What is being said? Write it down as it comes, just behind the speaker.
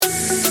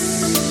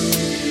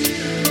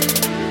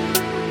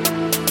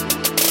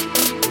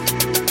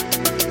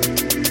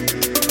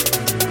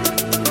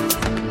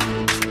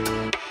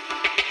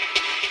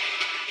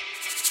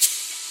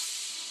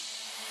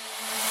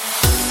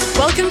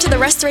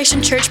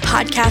Restoration Church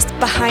podcast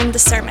Behind the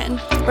Sermon,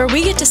 where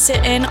we get to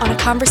sit in on a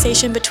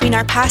conversation between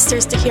our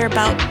pastors to hear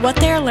about what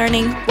they are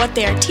learning, what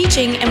they are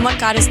teaching, and what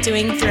God is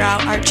doing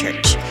throughout our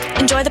church.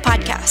 Enjoy the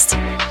podcast.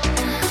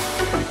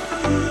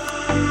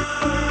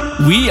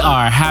 We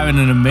are having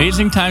an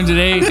amazing time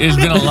today. There's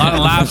been a lot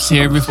of laughs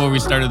here before we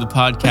started the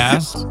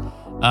podcast.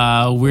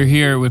 We're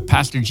here with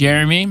Pastor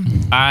Jeremy.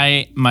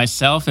 I,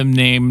 myself, am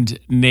named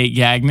Nate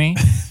Gagney.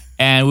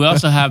 And we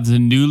also have the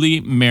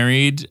newly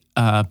married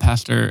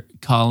Pastor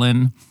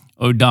Collin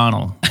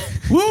O'Donnell.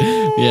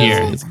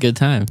 Yeah, it's a good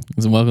time.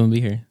 Welcome to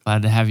be here.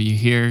 Glad to have you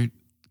here,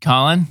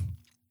 Collin.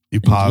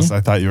 You paused.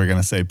 I thought you were going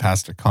to say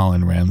Pastor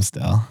Collin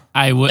Ramsdale.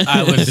 I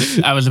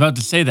was about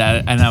to say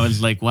that, and I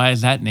was like, why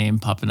is that name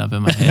popping up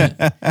in my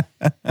head?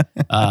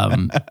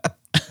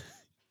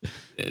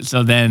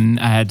 So then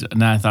I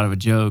thought of a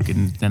joke,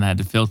 and then I had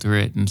to filter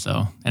it. And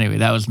so anyway,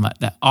 that was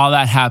all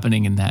that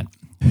happening in that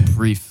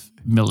brief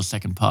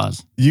millisecond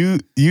pause. You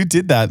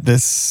did that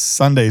this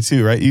Sunday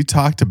too, right? You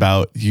talked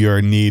about your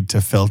need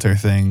to filter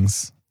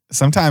things.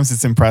 Sometimes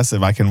it's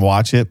impressive. I can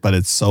watch it, but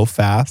it's so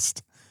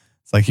fast.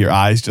 It's like your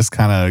eyes just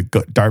kind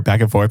of dart back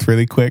and forth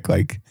really quick,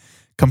 like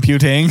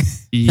computing.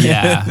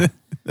 Yeah.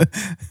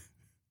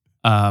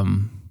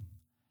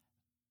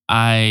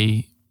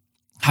 I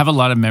have a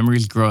lot of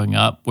memories growing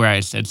up where I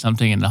said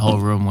something and the whole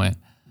room went,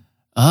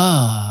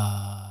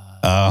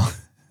 oh.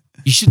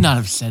 You should not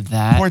have said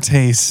that. Poor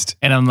taste.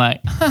 And I'm like,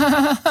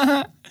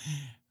 I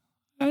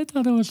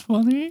thought it was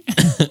funny.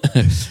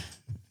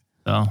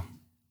 So,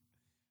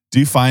 do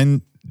you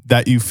find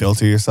that you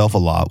filter yourself a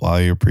lot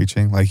while you're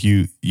preaching? Like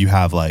you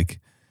have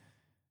like,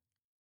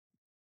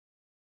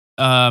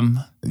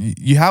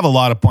 you have a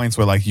lot of points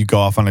where like you go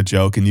off on a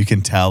joke and you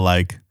can tell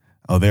like,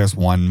 oh, there's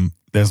one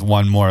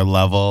more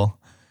level.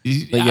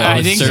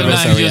 I think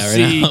sometimes you'll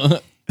see.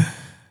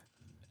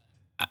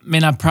 I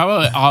mean, I'm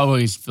probably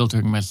always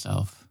filtering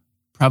myself.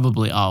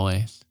 Probably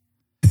always.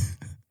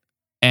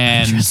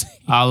 And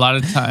a lot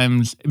of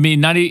times, I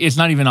mean, it's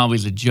not even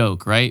always a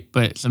joke, right?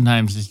 But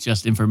sometimes it's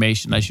just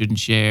information I shouldn't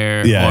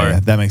share. Yeah,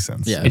 that makes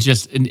sense. Yeah.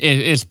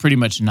 It's pretty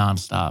much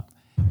nonstop,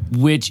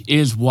 which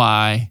is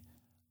why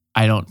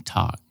I don't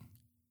talk.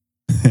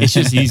 It's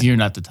just easier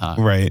not to talk.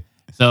 Right.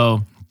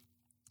 So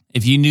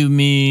if you knew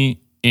me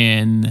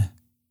in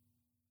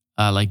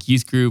like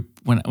youth group,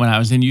 when I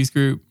was in youth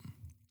group,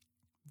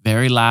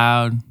 very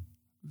loud,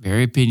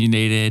 very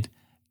opinionated,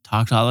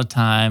 talked all the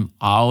time,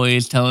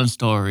 always telling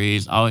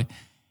stories. I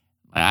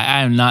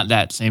am not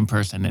that same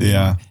person anymore.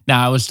 Yeah.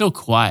 Now, I was still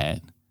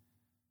quiet,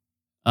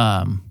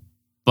 but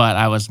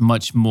I was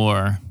much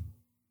more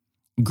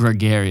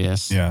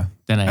gregarious than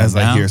I am As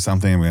now. I hear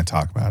something, I'm going to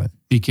talk about it.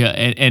 Because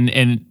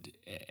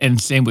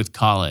and same with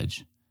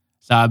college.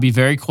 So I'll be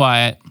very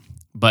quiet,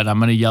 but I'm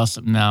going to yell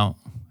something out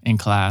in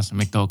class and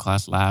make the whole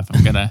class laugh.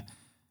 I'm going to,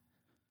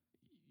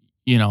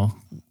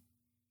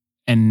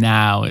 and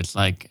now it's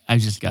like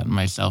I've just gotten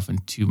myself in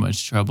too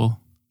much trouble.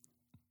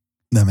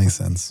 That makes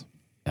sense.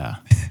 Yeah.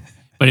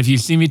 But if you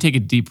see me take a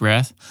deep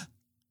breath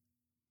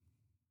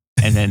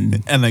and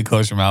then and then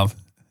close your mouth.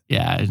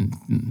 Yeah.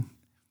 And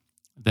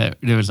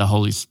there was a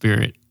Holy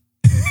Spirit.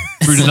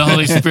 Fruit of the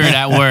Holy Spirit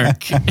at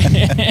work.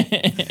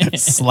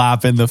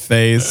 Slap in the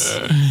face.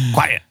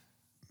 Quiet.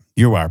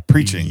 You are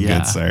preaching,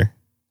 good sir.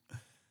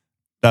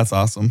 That's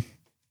awesome.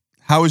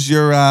 How was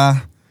your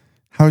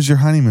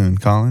honeymoon,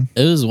 Collin?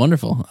 It was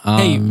wonderful.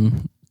 Hey,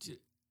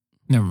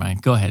 never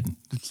mind. Go ahead.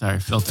 Sorry,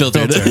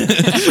 filtered.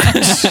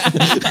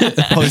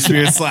 Holy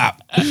Spirit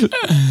slap.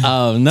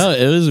 No,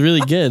 it was really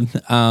good.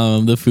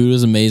 The food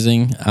was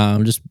amazing.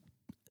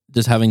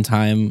 Just having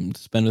time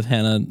to spend with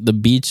Hannah. The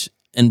beach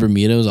in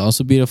Bermuda was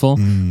also beautiful.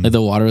 Like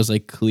the water was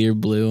like clear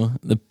blue.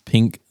 The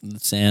pink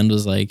sand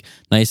was like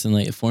nice and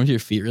like it forms your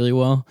feet really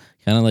well.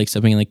 Kind of like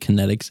stepping in like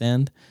kinetic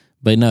sand.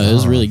 But no, it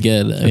was really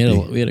good.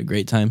 We had a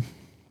great time.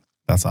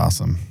 That's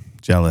awesome.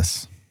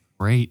 Jealous.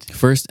 Great.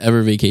 First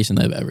ever vacation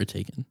that I've ever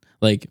taken.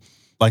 Like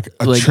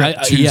trip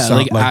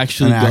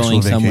actually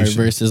going somewhere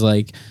versus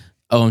like,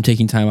 oh, I'm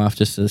taking time off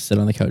just to sit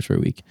on the couch for a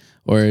week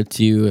or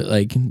to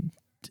like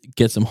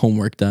get some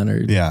homework done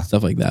or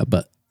stuff like that.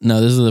 But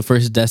no, this is the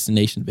first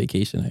destination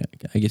vacation,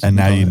 I guess. And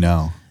now you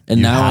know.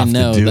 And now I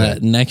know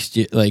that next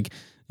year, like,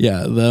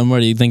 I'm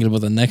already thinking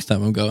about the next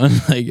time I'm going.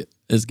 Like,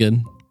 it's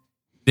good.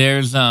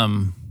 There's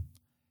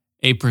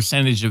a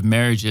percentage of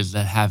marriages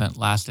that haven't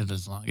lasted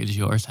as long as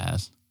yours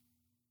has.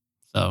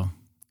 So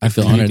I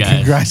feel honored.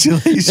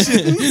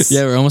 Congratulations.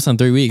 Yeah, we're almost on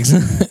 3 weeks.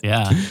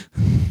 Yeah.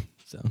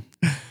 So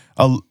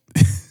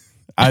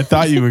I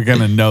thought you were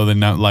gonna know the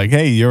number. Like,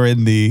 hey, you're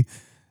in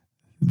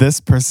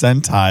this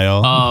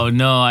percentile. Oh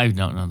no, I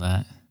don't know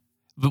that.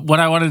 But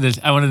what I wanted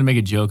to make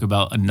a joke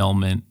about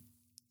annulment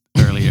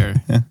earlier.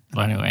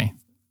 But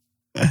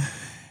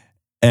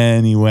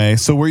anyway,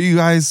 so you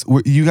guys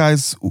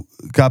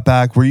got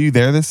back? Were you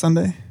there this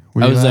Sunday?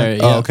 I was there.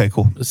 Yeah. Oh, okay,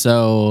 cool.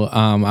 So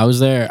I was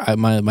there.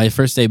 My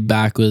first day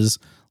back was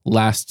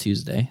last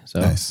Tuesday. So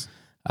nice.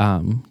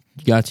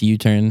 Got to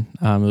U-turn.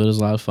 It was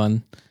a lot of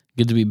fun.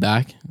 Good to be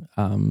back.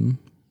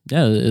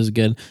 Yeah, it was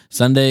good.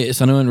 Sunday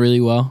went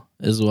really well.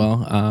 as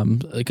well.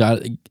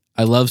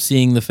 I love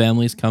seeing the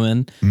families come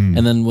in,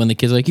 and then when the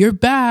kids are like, "You're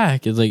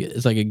back,"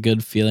 it's like a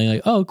good feeling.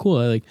 Like, oh, cool.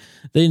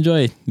 They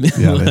enjoy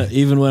it.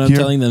 Even when I'm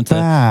telling them to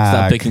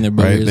stop picking their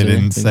burgers. Right? They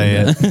didn't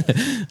say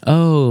it.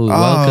 Oh,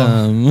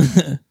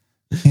 welcome.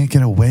 Can't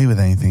get away with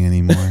anything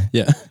anymore.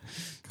 Yeah.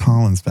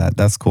 Collin's bad.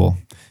 That's cool.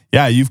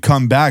 Yeah, you've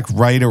come back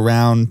right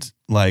around,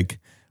 like,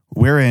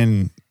 we're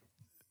in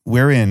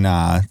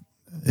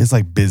it's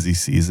like busy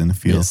season. It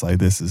feels like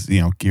this is,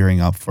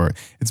 gearing up for it.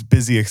 It's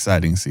busy,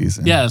 exciting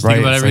season. Yeah, let's think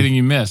about everything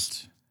you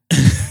missed.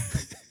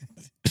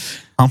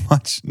 How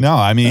much? No,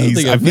 I mean,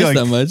 I feel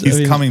like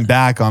he's coming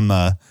back on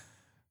the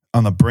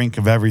brink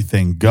of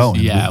everything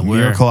going. Yeah,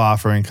 miracle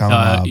offering coming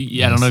up.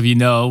 Yeah, I don't know if you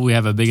know, we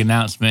have a big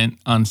announcement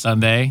on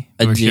Sunday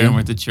that we're sharing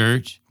with the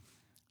church.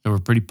 So we're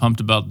pretty pumped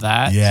about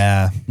that.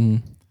 Yeah.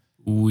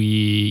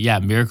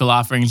 Miracle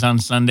offerings on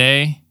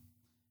Sunday.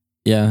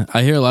 Yeah,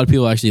 I hear a lot of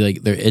people actually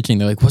like they're itching.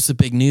 They're like, "What's the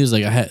big news?"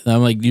 Like,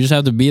 I'm like, you just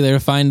have to be there to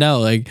find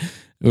out. Like,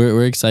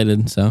 we're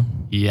excited. So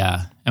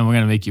yeah, and we're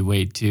gonna make you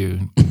wait too.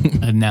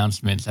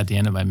 Announcements at the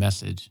end of my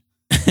message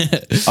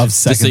of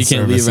second so you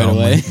can't leave right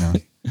away. No.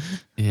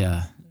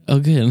 Yeah. Oh,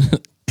 good.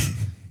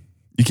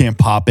 You can't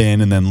pop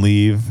in and then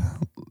leave.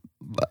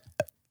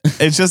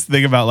 It's just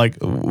think about like,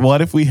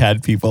 what if we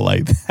had people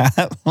like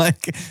that?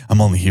 Like, I'm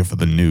only here for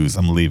the news.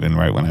 I'm leaving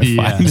right when I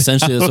find it.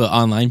 Essentially, that's what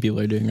online people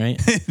are doing, right?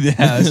 Yeah,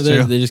 that's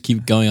true. They just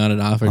keep going on and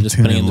off, or I'll just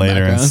tune putting it in the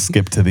later background. and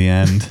skip to the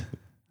end.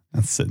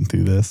 I'm sitting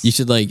through this. You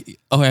should like,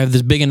 I have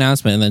this big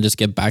announcement, and then just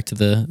get back to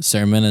the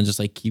sermon and just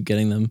like keep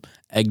getting them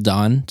egged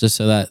on, just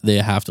so that they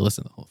have to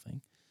listen to the whole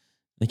thing.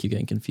 They keep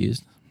getting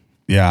confused.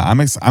 Yeah, I'm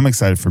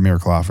excited for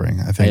Miracle Offering.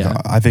 I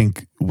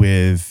think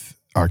with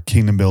our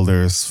Kingdom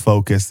Builders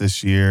focus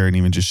this year, and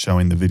even just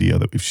showing the video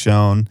that we've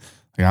shown,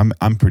 like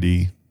I'm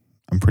pretty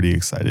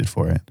excited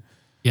for it.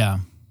 Yeah,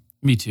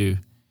 me too.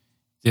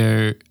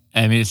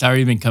 It's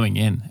already been coming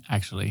in.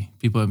 Actually,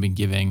 people have been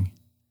giving.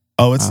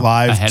 Oh, it's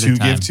live to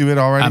give to it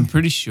already. I'm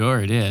pretty sure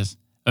it is.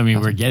 I mean,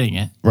 we're getting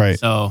it right.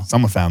 So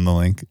someone found the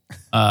link.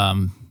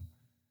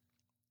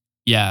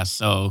 Yeah.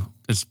 So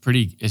it's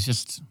pretty. It's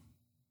just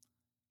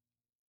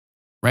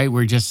right.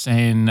 We're just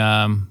saying.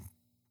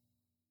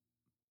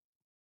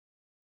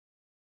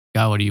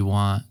 God, what do you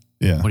want?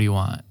 Yeah. What do you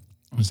want?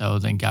 And so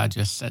then God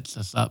just sets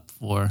us up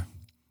for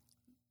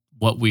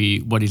what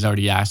He's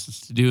already asked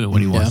us to do and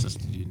what He wants us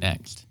to do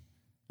next.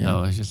 Yeah.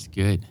 So it's just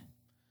good.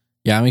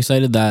 Yeah, I'm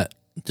excited that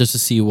just to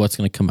see what's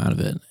going to come out of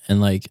it. And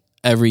like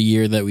every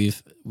year that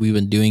we've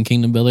been doing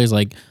Kingdom Builders,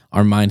 like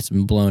our mind's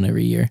been blown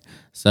every year.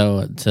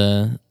 So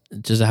to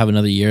just have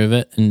another year of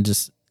it and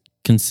just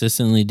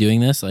consistently doing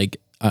this, like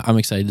I'm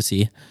excited to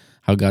see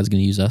how God's going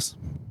to use us.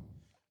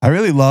 I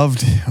really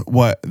loved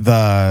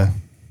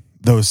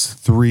those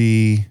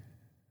three,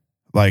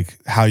 like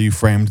how you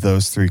framed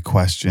those three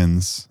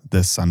questions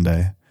this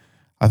Sunday.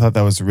 I thought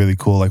that was really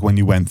cool. Like when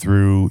you went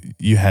through,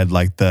 you had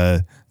like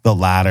the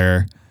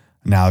ladder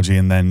analogy,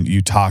 and then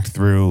you talked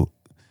through.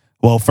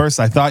 Well, first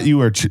I thought you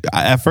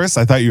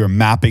were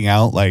mapping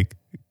out like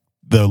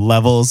the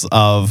levels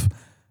of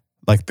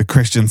like the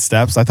Christian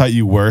steps. I thought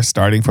you were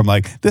starting from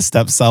like this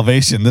step's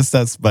salvation, this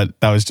step's, but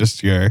that was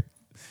just your.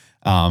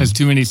 There's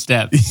too many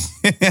steps.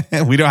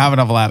 We don't have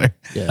enough ladder.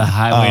 Yeah. The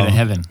highway to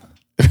heaven.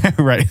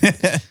 Right.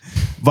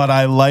 But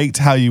I liked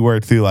how you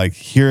worked through like,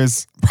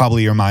 here's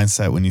probably your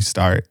mindset when you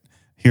start.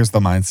 Here's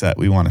the mindset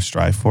we want to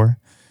strive for.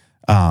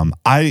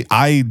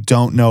 I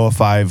don't know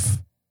if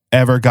I've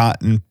ever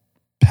gotten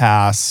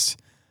past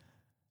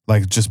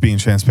like just being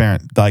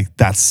transparent, like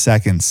that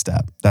second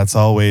step. That's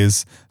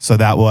always, so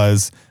that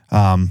was,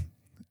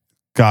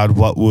 God,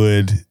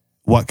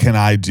 what can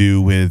I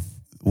do with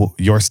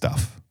your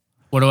stuff?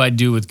 What do I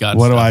do with God's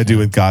stuff? What do I do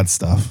with God's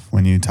stuff?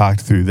 When you talked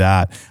through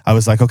that, I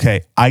was like,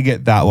 okay, I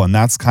get that one.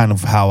 That's kind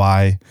of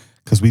how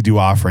because we do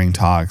offering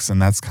talks,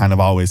 and that's kind of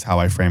always how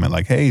I frame it.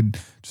 Like, hey,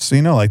 just so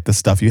you know, like the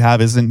stuff you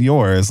have isn't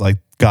yours. Like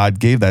God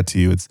gave that to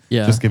you. It's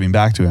just giving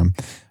back to Him.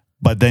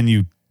 But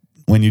then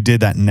when you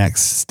did that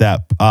next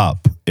step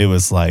up, it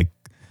was like,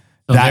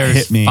 so that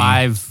hit me.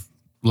 5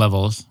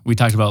 levels. We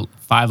talked about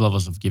 5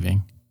 levels of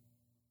giving.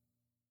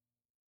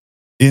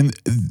 In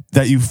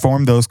that you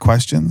formed those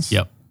questions?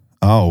 Yep.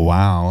 Oh,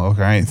 wow.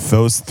 Okay.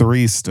 Those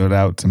 3 stood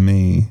out to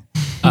me.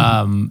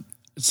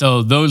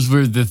 So those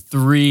were the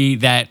 3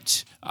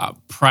 that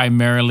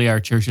primarily our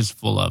church is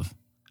full of.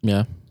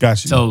 Yeah.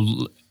 Gotcha.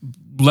 So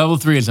level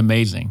 3 is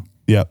amazing.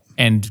 Yep.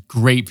 And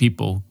great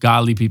people,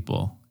 godly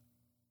people.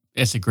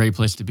 It's a great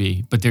place to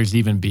be. But there's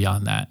even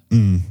beyond that.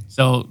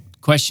 So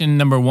question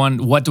number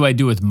 1, what do I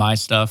do with my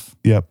stuff?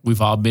 Yep.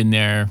 We've all been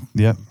there.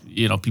 Yep.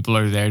 People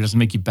are there. It doesn't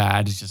make you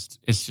bad. It's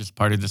just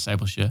part of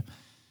discipleship.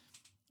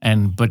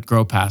 But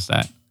grow past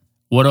that.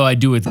 What do I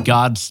do with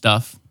God's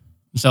stuff?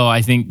 So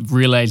I think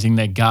realizing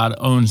that God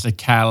owns the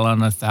cattle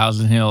on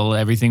 1,000 hill,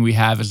 everything we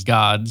have is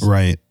God's.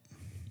 Right.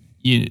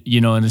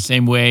 You know, in the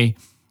same way,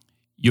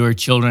 your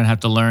children have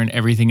to learn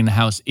everything in the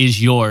house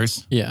is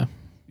yours. Yeah.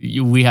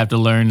 We have to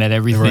learn that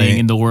everything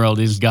in the world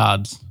is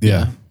God's.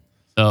 Yeah.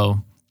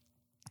 So,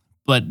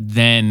 but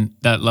then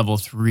that level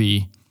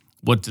 3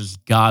 what does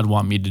God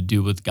want me to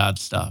do with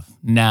God's stuff?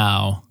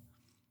 Now,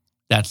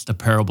 that's the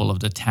parable of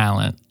the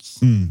talents.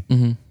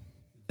 Mm-hmm.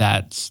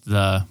 That's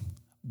that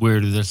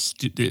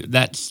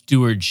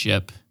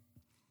stewardship.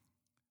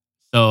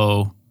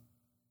 So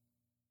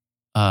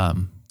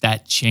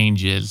that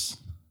changes.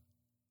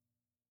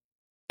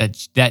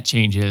 That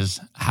changes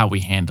how we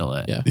handle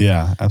it.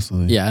 Yeah,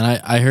 absolutely. Yeah,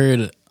 and I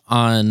heard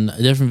on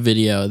a different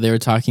video they were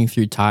talking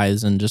through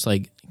tithes and just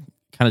like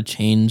kind of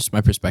changed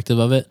my perspective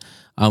of it,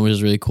 which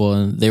is really cool.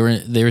 And they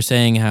were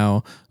saying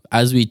how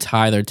as we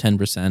tithe our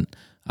 10%,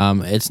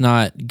 it's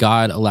not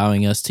God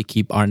allowing us to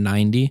keep our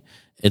 90,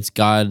 it's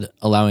God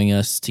allowing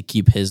us to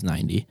keep His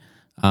 90,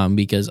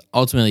 because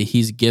ultimately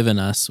He's given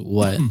us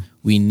what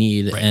we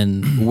need, Right.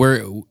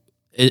 and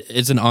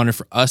it's an honor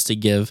for us to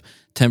give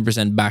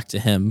 10% back to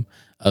Him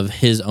of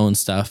His own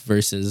stuff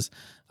versus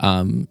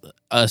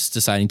us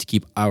deciding to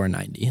keep our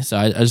 90. So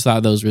I just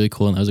thought that was really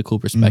cool, and that was a cool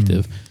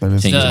perspective that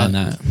is change good. on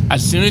that.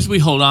 As soon as we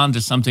hold on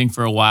to something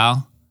for a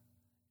while,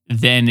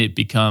 then it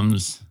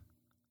becomes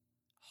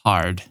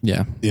hard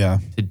Yeah. Yeah.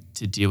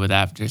 to deal with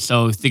after.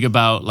 So think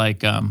about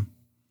like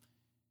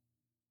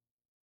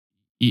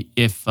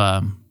if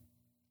one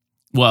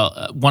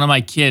of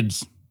my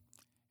kids,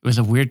 it was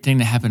a weird thing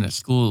that happened at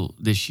school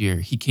this year.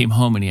 He came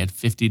home and he had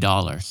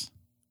 $50.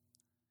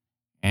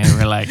 And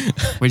we're like,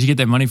 where'd you get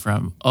that money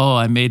from? Oh,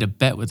 I made a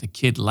bet with a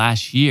kid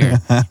last year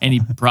and he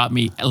brought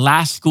me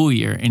last school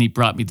year and he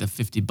brought me the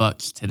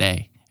 $50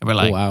 today. And we're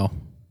like, Oh,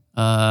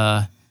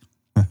 wow.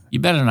 You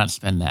better not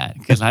spend that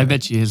because I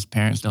bet you his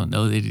parents don't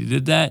know that he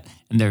did that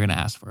and they're going to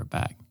ask for it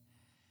back.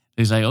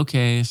 He's like,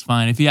 okay, it's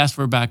fine. If he asks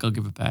for it back, I'll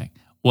give it back.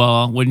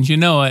 Well, wouldn't you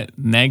know it,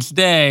 next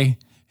day,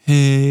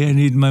 hey, I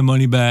need my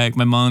money back.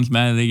 My mom's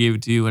mad they gave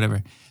it to you,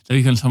 whatever. So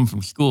he comes home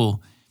from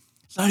school.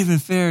 It's not even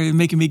fair. You're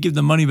making me give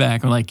the money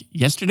back. I'm like,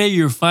 yesterday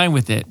you were fine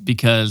with it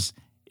because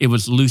it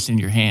was loose in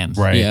your hands.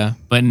 Right. Yeah.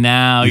 But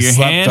now You your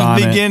slept on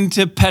hands it. begin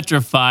to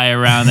petrify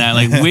around that.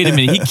 Like, wait a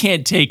minute, he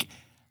can't take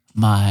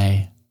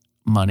my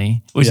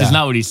money, which Yeah. is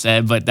not what he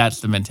said, but that's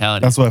the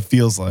mentality. That's what it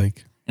feels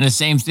like. And the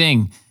same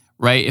thing,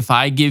 right? If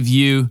I give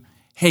you,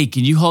 hey,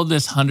 can you hold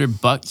this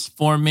 $100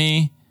 for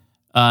me?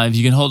 If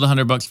you can hold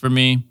 $100 for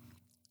me,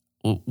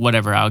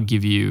 whatever, I'll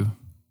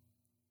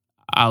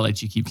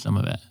let you keep some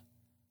of it.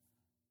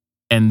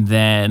 And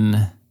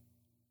then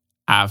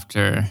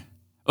after,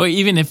 or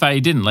even if I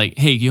didn't, like,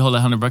 hey, can you hold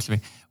 $100 for me?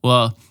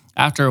 Well,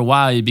 after a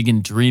while, you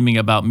begin dreaming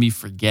about me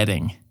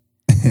forgetting.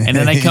 And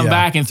then I come Yeah.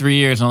 back in 3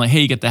 years and I'm like,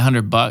 hey, you get the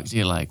 $100.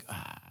 You're like,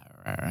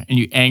 and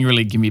you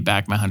angrily give me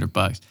back my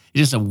 $100.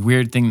 It's just a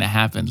weird thing that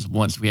happens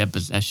once we have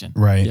possession.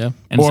 Right. Yeah.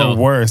 And or so-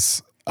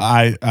 worse,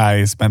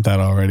 I spent that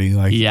already.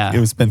 Like, Yeah. it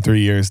was been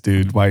 3 years,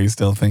 dude. Why are you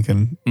still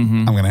thinking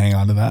Mhm. I'm going to hang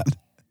on to that?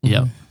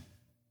 Yep.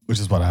 Which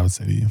is what I would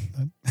say to you.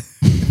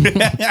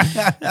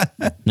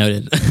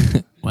 Noted.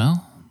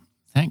 Well,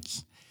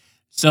 thanks.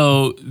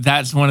 So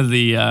that's one of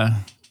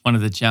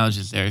the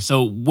challenges there.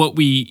 So what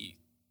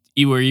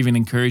you were even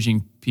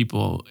encouraging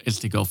people is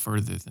to go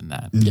further than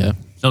that. Yeah.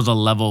 So as a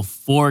level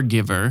 4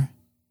 giver,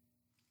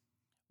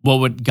 what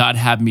would God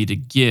have me to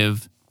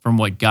give from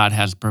what God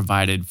has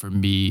provided for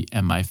me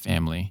and my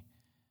family?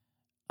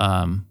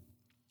 And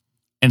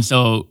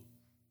so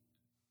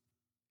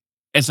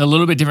it's a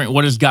little bit different.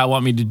 What does God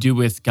want me to do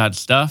with God's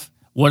stuff?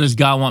 What does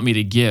God want me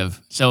to give?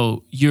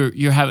 So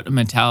you're having a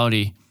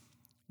mentality,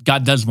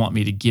 God does want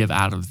me to give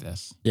out of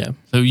this. Yeah.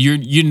 So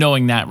you're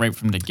knowing that right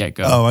from the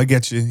get-go. Oh, I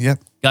get you. Yep.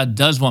 God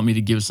does want me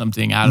to give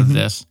something out of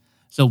this.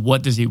 So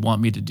what does He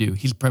want me to do?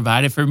 He's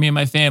provided for me and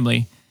my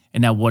family,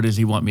 and now what does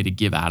He want me to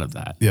give out of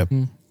that? Yep.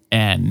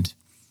 And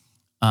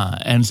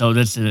so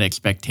that's an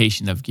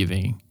expectation of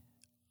giving.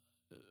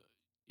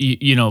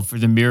 You know, for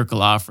the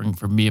miracle offering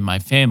for me and my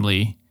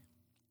family,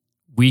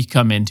 we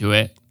come into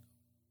it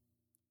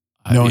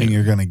Knowing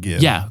you're going to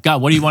give. yeah,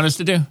 God, what do you want us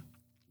to do?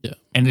 Yeah.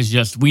 And it's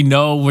just we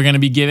know we're going to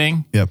be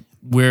giving. Yep.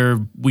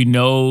 We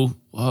know,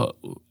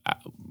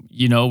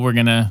 we're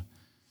gonna,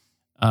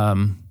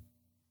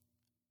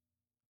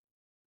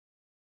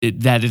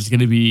 that is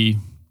gonna be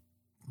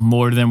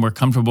more than we're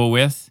comfortable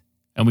with,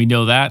 and we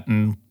know that,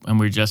 and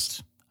we're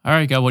just, all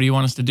right, God, what do you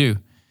want us to do?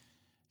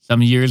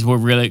 Some years we're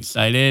really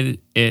excited,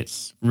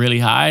 it's really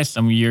high.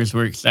 Some years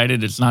we're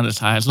excited, it's not as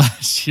high as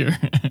last year,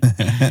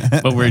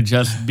 but we're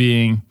just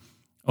being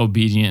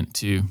obedient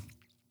to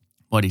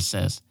what He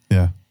says.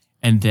 Yeah.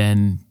 And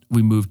then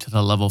we move to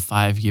the level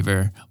 5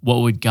 giver.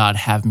 What would God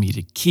have me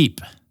to keep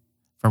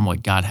from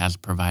what God has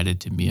provided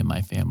to me and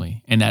my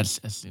family? And that's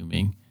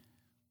assuming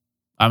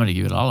I'm going to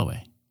give it all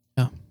away.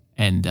 Yeah.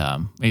 And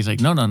He's like,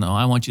 no,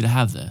 I want you to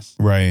have this.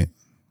 Right.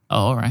 Oh,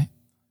 all right.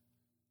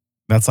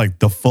 That's like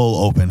the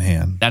full open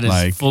hand. That is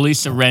like, fully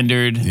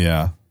surrendered,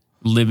 yeah.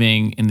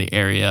 living in the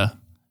area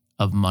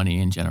of money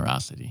and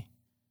generosity.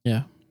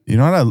 Yeah. You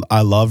know what?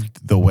 I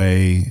loved the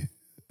way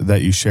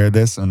that you shared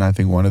this. And I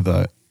think one of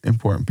the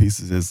important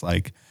pieces is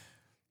like,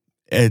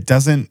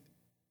 none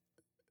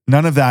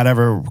of that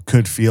ever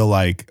could feel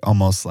like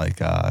almost like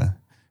a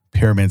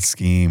pyramid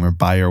scheme or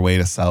buy your way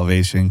to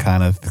salvation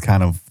kind of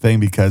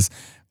thing, because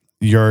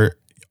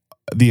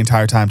the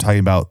entire time talking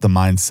about the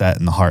mindset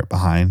and the heart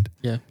behind.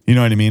 Yeah. You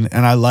know what I mean?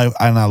 And I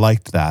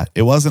liked that.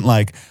 It wasn't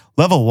like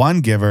level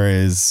 1 giver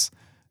is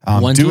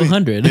 1 to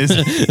 100.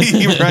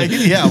 Right?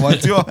 Yeah, 1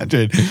 to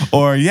 100.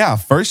 Or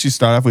first you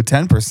start off with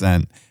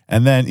 10%.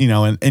 And then,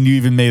 and you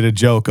even made a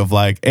joke of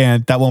like,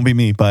 and that won't be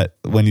me, but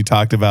when you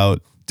talked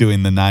about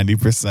doing the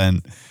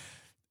 90%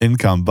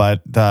 income,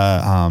 but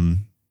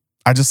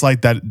I just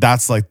like that.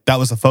 That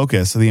was a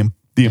focus. So the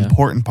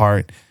important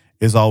part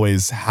is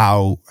always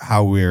how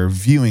we're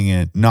viewing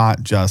it,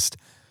 not just,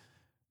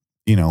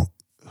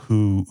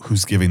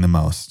 who's giving the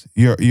most.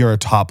 You're a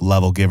top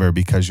level giver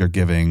because you're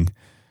giving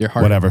Your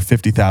heart. whatever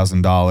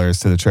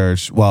 $50,000 to the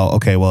church. Well,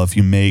 okay, if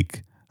you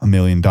make $1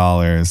 million,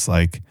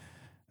 like,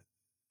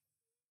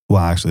 well,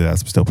 actually,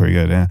 that's still pretty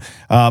good. Yeah.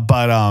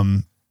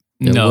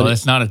 No,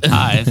 that's not a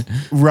tithe.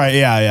 Right.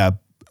 Yeah.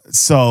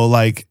 So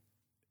like,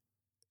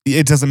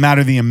 it doesn't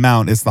matter the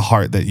amount, it's the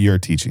heart that you're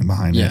teaching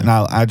behind it. And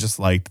I just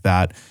liked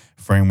that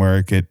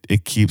framework.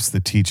 It keeps the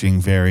teaching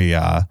very,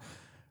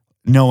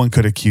 no one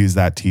could accuse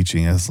that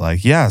teaching as like,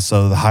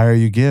 so the higher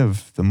you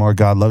give, the more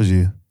God loves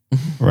you.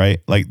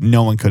 Right? Like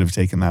no one could have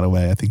taken that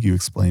away. I think you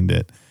explained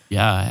it.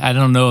 Yeah. I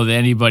don't know that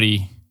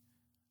anybody,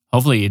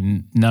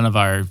 hopefully none of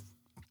our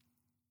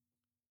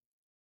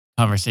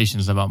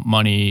conversations about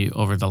money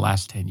over the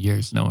last 10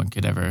 years, no one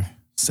could ever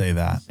say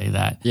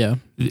that. Yeah.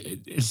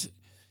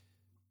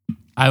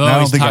 I've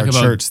always talked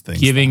about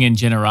giving and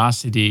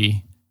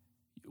generosity.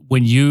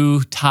 When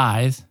you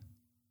tithe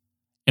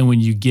and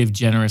when you give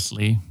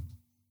generously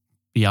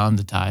beyond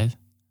the tithe,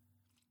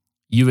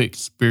 you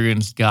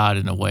experience God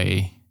in a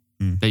way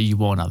that you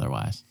won't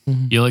otherwise.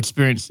 Mm-hmm. You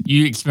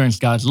experience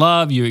God's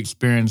love, you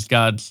experience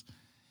God's,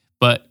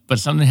 but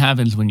something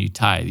happens when you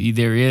tithe.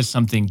 There is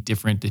something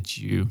different that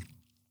you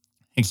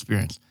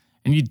experience.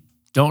 And you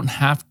don't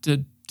have to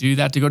do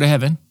that to go to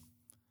heaven.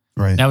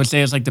 Right. And I would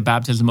say it's like the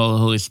baptism of the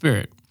Holy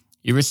Spirit.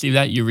 You receive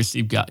that, you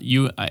receive God.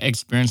 You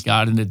experience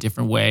God in a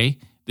different way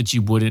that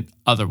you wouldn't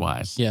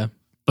otherwise. Yeah.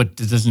 But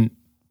that doesn't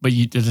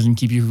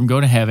keep you from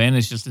going to heaven.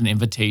 It's just an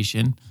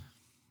invitation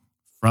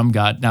from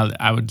God. Now,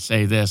 I would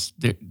say this,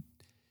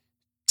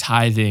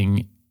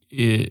 tithing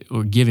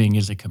or giving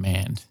is a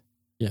command.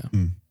 Yeah.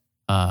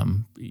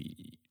 And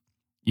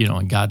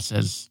God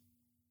says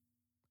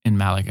in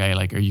Malachi,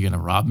 like, are you going to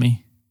rob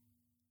me?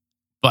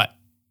 But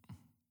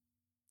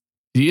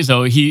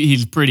so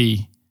he's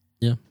pretty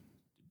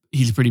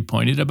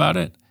pointed about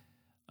it.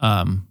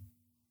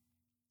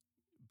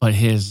 But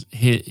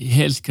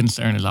his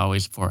concern is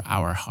always for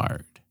our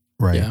heart.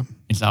 Right. Yeah.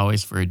 It's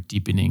always for a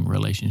deepening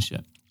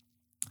relationship.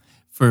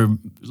 For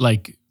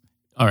like,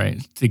 all right,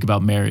 think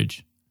about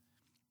marriage.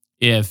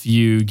 If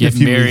you get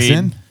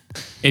married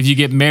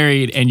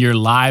and your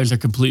lives are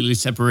completely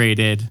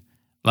separated,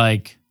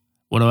 like,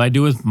 what do I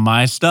do with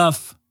my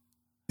stuff?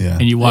 Yeah.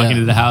 And you walk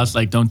into the house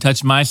like, don't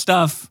touch my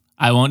stuff.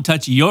 I won't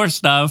touch your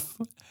stuff.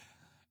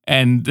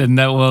 And then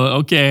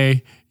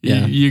okay,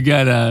 you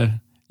gotta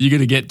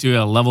get to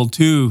a level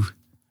 2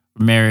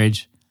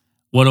 marriage.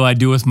 What do I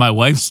do with my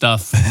wife's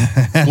stuff?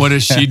 What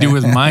does she do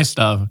with my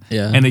stuff?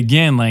 Yeah. And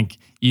again, like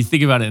you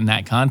think about it in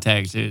that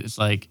context, it's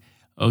like,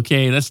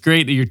 okay, that's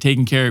great that you're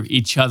taking care of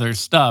each other's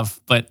stuff,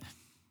 but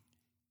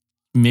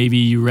maybe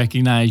you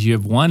recognize you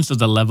have one. So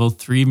the level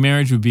 3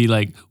 marriage would be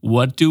like,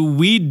 what do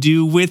we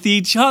do with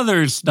each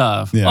other's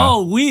stuff? Yeah.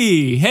 Oh,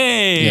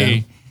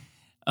 hey.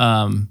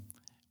 Yeah.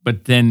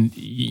 But then,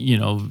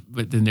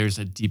 there's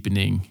a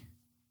deepening.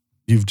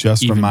 You've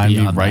just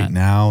reminded me right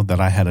now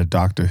that I had a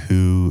Doctor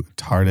Who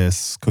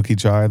TARDIS cookie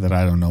jar that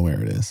I don't know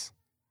where it is.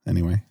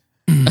 Anyway.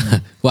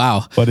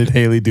 Wow. What did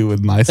Haley do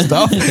with my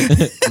stuff?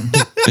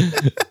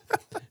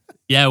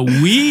 Yeah,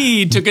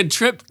 we took a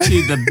trip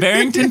to the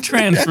Barrington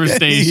transfer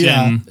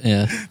station.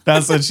 Yeah.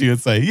 That's what she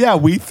would say. Yeah,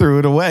 we threw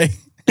it away.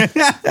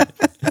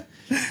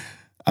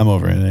 I'm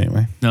over it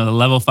anyway. No, the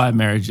level 5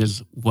 marriage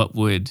is what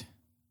would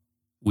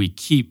we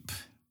keep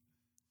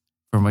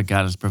from what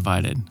God has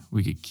provided.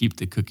 We could keep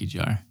the cookie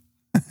jar.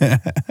 For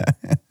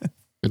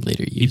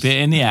later use. Keep it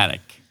in the attic.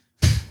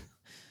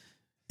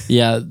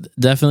 Yeah,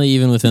 definitely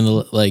even within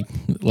the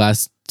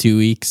last 2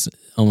 weeks,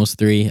 almost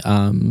 3,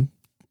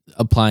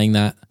 applying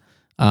that.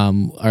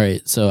 All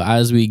right, so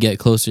as we get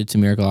closer to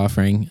Miracle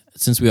Offering,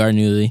 since we are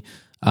newly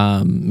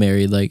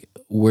married, like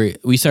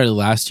we started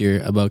last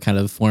year about kind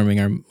of forming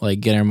our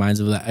getting our minds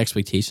of that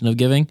expectation of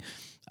giving,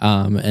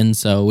 and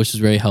so which is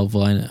very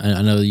helpful.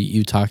 I know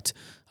you talked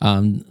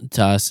to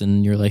us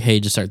and you're like,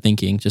 hey, just start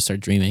thinking, just start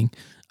dreaming,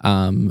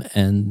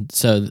 and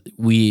so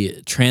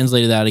we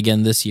translated that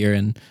again this year,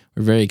 and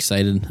we're very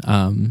excited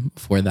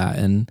for that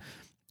and.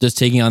 Just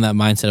taking on that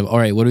mindset of, all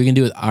right, what are we going to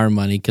do with our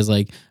money? Because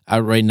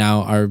right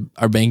now,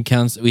 our bank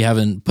accounts, we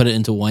haven't put it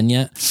into one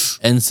yet.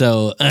 And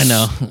so, I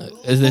know,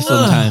 there's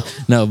still time.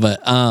 No, but...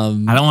 I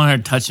don't want her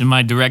touching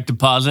my direct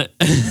deposit.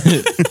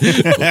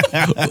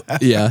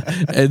 Yeah.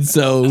 And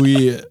so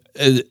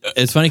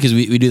it's funny because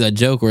we do that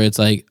joke where it's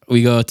like,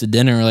 we go out to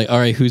dinner and we're like, all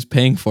right, who's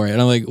paying for it?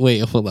 And I'm like, wait,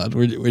 hold on,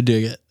 we're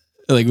doing it.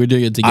 Like we're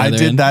doing it together. I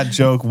did that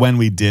joke when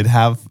we did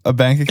have a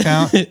bank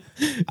account.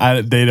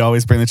 They'd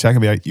always bring the check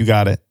and be like, you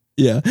got it.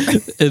 Yeah.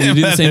 And we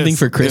do the same thing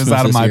for Christmas. It was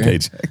out of my year.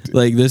 paycheck.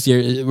 Like this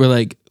year, we were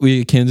like,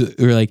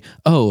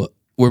 oh,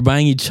 we're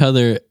buying each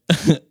other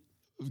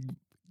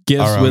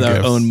gifts with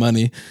our own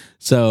money.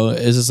 So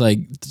it's just like,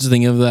 just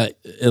thinking of that,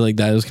 like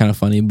that was kind of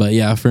funny. But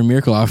yeah, for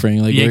Miracle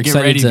Offering, like we're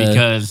excited to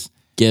because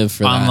give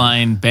for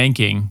online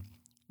banking,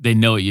 they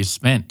know what you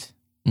spent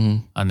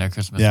on their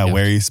Christmas gift.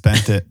 Where you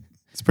spent it.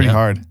 It's pretty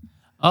hard.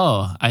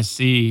 Oh, I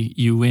see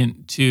you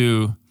went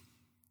to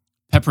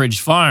Pepperidge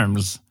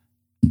Farms.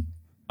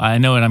 I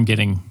know what I'm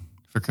getting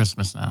for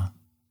Christmas now.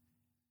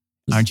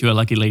 Aren't you a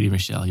lucky lady,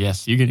 Michelle?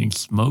 Yes, you're getting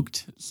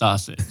smoked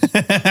sausage.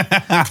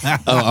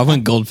 I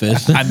went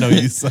goldfish. I know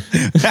you said.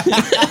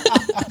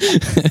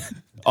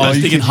 I was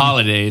thinking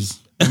holidays.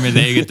 Remember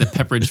they get the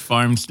Pepperidge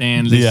Farm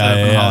stands they set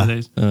up on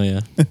holidays? Oh,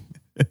 yeah.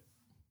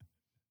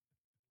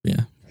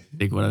 Yeah.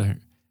 Think what other?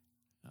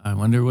 I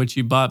wonder what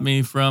you bought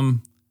me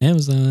from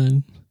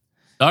Amazon.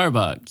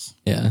 Starbucks.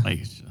 Yeah. Like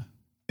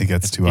it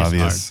gets too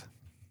obvious.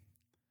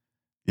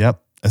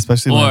 Yep.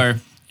 Especially or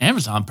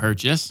Amazon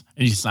purchase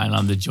and you sign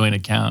on the joint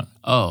account.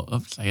 Oh,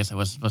 oops, I guess I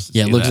wasn't supposed to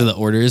see look that. at the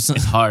orders.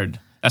 It's hard.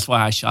 That's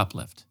why I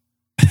shoplift.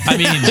 I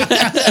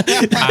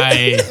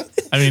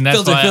mean,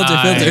 that's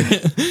filter.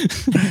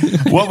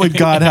 What would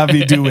God have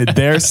you do with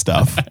their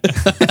stuff?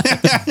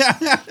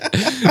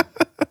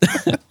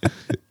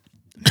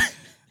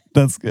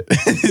 That's good.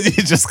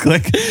 You just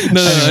click.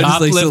 No,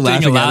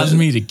 shoplifting allows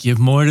me to give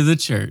more to the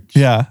church.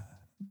 Yeah.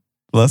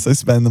 The less I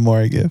spend, the more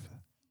I give.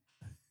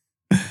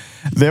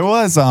 There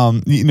was,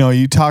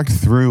 you talked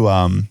through,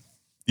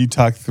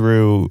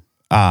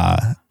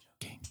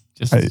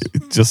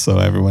 just so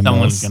everyone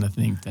knows. Someone's going to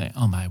think that,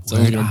 oh my word.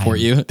 Someone's going to report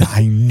you.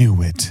 I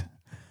knew it.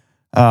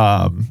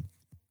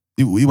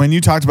 When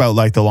you talked about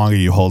like the longer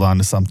you hold on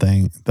to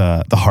something,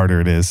 the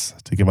harder it is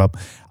to give up.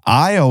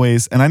 I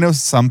always, and I know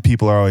some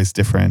people are always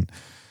different,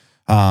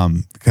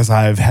 because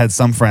I've had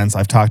some friends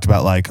I've talked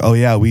about like, oh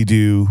yeah, we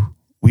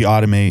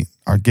automate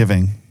our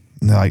giving.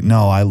 And they're like,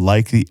 no, I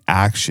like the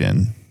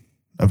action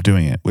of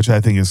doing it, which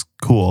I think is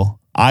cool.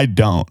 I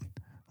don't.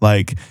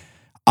 Like,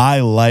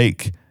 I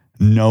like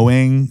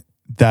knowing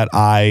that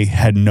I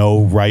had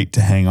no right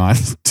to hang on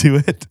to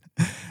it.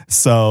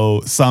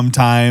 So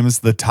sometimes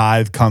the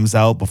tithe comes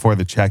out before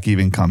the check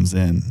even comes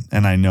in.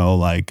 And I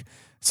know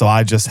so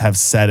I just have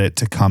set it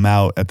to come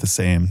out at the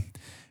same.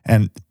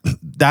 And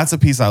that's a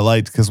piece I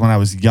liked because when I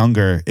was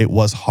younger, it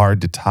was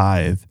hard to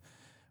tithe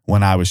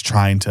when I was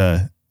trying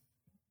to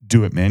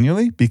do it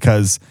manually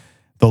because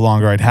the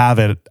longer I'd have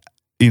it,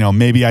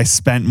 maybe I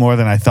spent more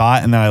than I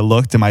thought. And then I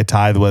looked and my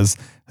tithe was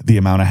the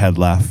amount I had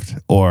left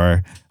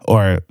or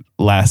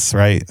less.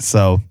 Right.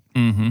 So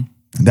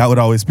that would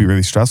always be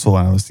really stressful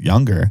when I was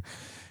younger.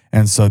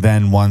 And so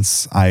then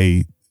once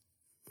I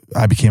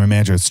became a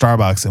manager at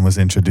Starbucks and was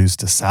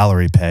introduced to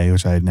salary pay,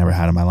 which I had never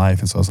had in my life.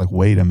 And so I was like,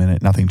 wait a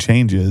minute, nothing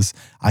changes.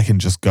 I can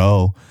just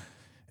go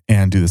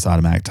and do this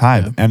automatic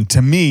tithe. Yeah. And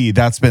to me,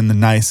 that's been the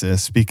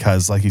nicest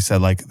because like you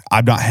said,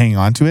 I'm not hanging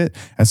on to it.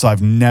 And so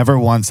I've never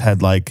once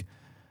had like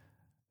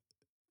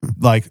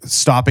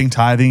stopping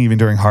tithing even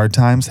during hard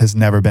times has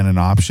never been an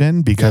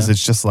option because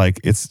it's just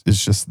it's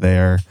just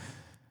there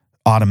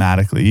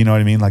automatically. You know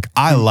what I mean? Like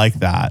I like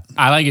that.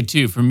 I like it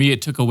too. For me,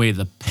 it took away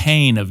the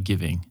pain of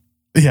giving.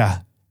 Yeah.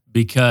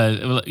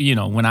 Because,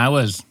 when I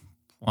was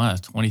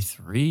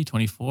 23,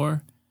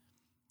 24,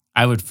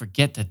 I would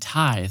forget to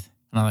tithe.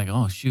 And I'm like,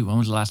 oh, shoot, when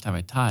was the last time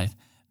I tithed?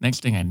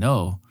 Next thing I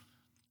know,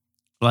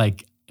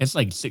 it's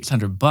like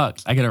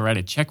 $600 I got to write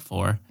a check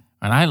for.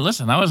 And I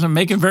wasn't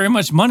making very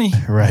much money.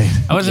 Right.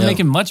 I wasn't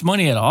making much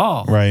money at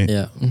all. Right.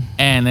 Yeah.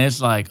 And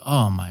it's like,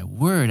 oh, my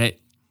word.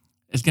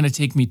 It's going to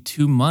take me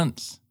 2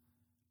 months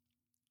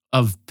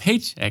of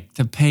paycheck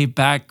to pay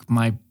back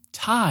my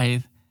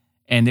tithe.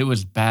 And it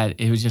was bad.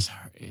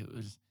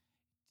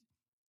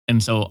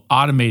 And so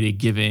automated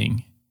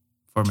giving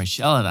for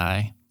Michelle and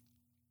I,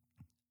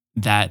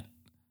 that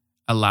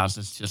allows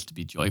us just to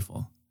be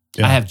joyful.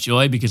 Yeah. I have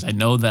joy because I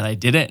know that I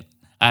did it.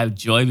 I have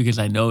joy because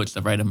I know it's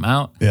the right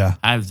amount. Yeah.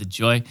 I have the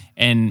joy.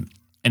 And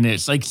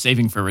it's like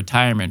saving for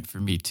retirement for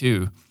me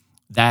too.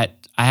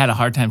 That I had a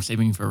hard time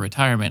saving for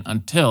retirement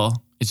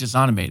until it's just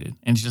automated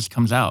and it just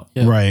comes out.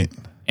 Yeah. Right.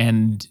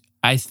 And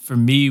for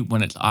me,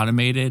 when it's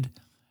automated,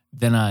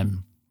 then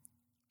I'm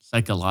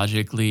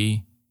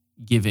psychologically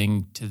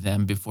giving to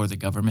them before the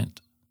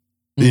government.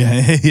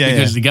 Yeah.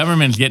 Because the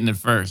government's getting it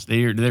first.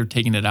 They're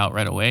taking it out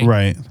right away.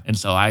 Right. And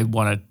so I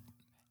want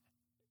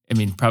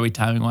to, probably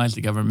timing wise,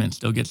 the government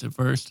still gets it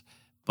first,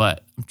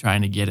 but I'm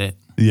trying to get it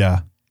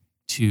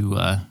to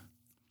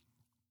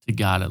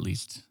God at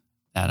least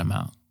that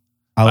amount.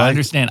 I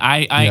understand.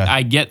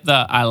 I get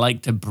I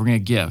like to bring a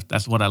gift.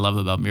 That's what I love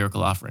about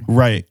Miracle Offering.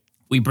 Right.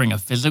 We bring a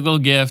physical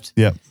gift.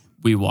 Yep.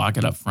 We walk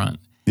it up front.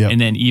 Yep.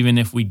 And then even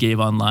if we gave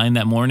online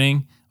that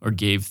morning or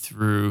gave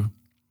through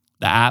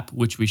the app,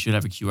 which we should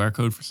have a QR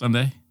code for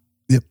Sunday.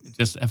 Yep.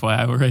 Just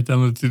FYI, we'll write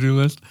down the to-do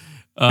list.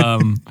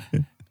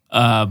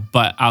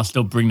 But I'll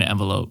still bring the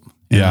envelope.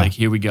 And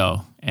here we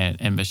go.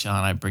 And Michelle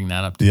and I bring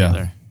that up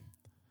together.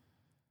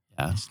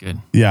 Yeah, it's good.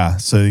 Yeah.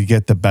 So you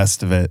get the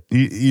best of it.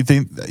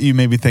 You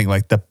maybe think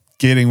like the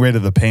getting rid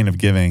of the pain of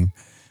giving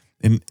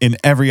in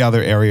every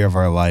other area of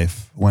our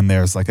life when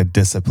there's like a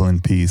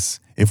discipline piece.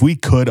 If we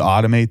could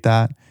automate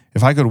that,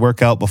 if I could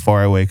work out before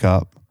I wake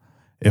up,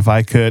 if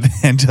I could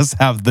and just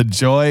have the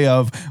joy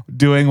of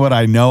doing what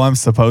I know I'm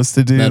supposed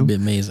to do, That'd be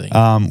amazing.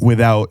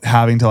 Without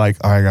having to like,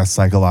 I got to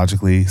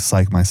psychologically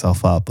psych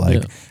myself up.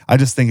 Like, I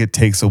just think it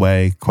takes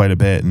away quite a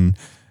bit. And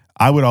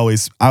I would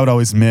always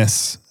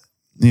miss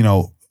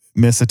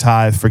a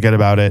tithe, forget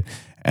about it.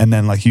 And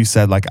then, like you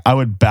said, like I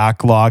would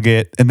backlog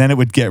it and then it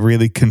would get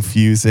really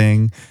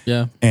confusing.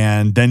 Yeah.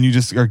 And then you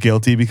just are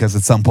guilty because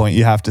at some point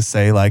you have to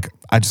say like,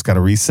 I just got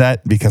to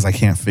reset because I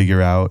can't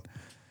figure out.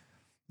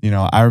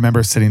 I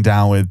remember sitting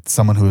down with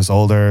someone who was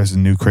older as a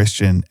new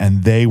Christian,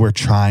 and they were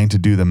trying to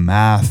do the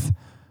math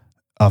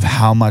of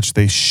how much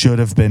they should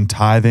have been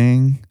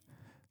tithing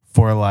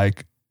for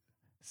like,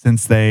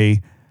 since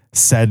they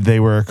said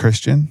they were a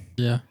Christian.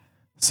 Yeah.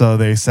 So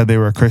they said they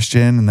were a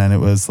Christian, and then it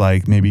was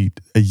like maybe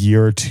a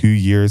year or 2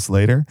 years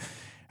later,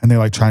 and they're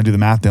like trying to do the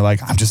math. They're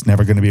like, I'm just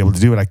never going to be able to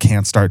do it. I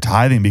can't start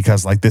tithing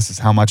because like this is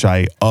how much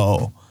I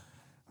owe.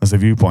 Was a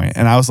viewpoint.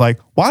 And I was like,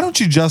 why don't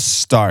you just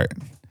start?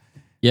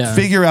 Yeah.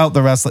 Figure out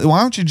the rest.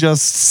 Why don't you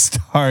just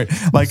start?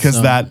 Like,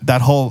 because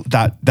that whole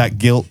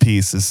guilt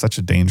piece is such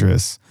a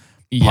dangerous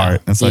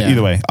part. And so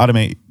either way,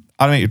 automate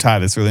your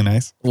tithe. It's really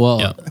nice.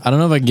 Well, I don't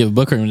know if I can give a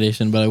book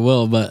recommendation, but I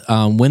will. But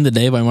Win the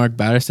Day by Mark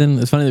Batterson.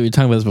 It's funny that we were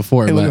talking about this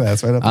before. Hey, but look at that.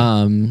 It's right up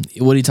there.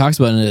 what he talks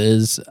about in it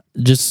is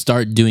just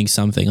start doing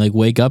something. Like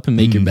wake up and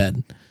make your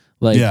bed.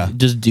 Like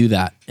just do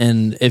that.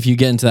 And if you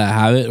get into that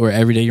habit where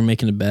every day you're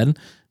making a bed,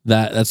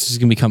 that's just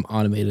gonna become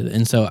automated.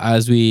 And so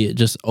as we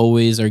just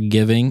always are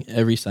giving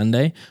every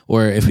Sunday,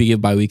 or if we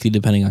give biweekly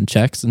depending on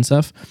checks and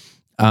stuff,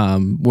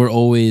 we're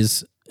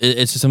always,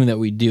 it's just something that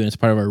we do and it's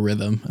part of our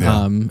rhythm.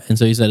 And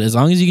so he said, as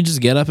long as you can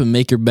just get up and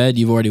make your bed,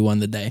 you've already won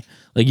the day.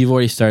 Like you've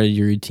already started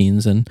your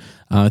routines. And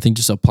I think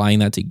just applying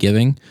that to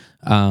giving,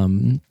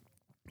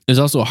 there's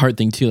also a hard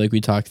thing too, like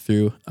we talked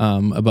through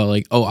about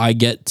like, oh, I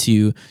get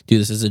to do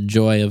this as a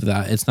joy of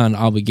that. It's not an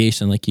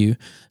obligation like you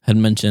had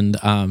mentioned.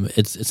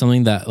 It's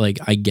something that like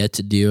I get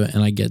to do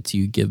and I get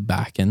to give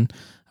back. And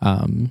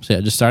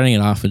just starting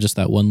it off with just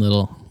that one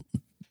little,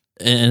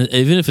 and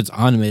even if it's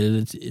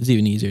automated, it's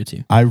even easier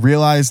too. I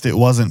realized it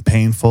wasn't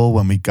painful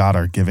when we got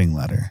our giving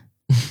letter.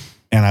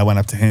 And I went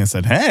up to him and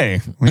said,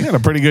 hey, we had a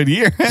pretty good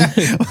year.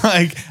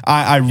 Like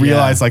I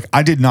realized like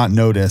I did not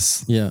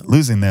notice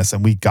losing this,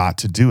 and we got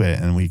to do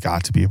it and we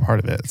got to be a part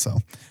of it. So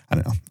I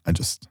don't know.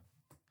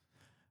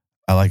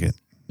 I like it.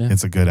 Yeah.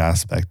 It's a good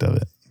aspect of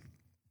it.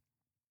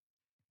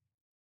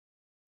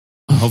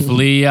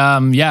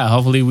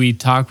 Hopefully we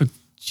talk with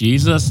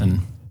Jesus and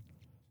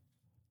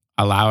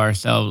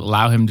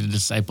allow him to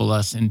disciple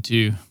us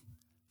into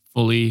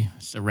fully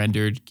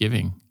surrendered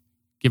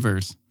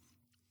givers.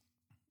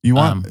 You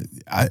want,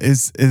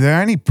 is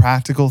there any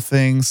practical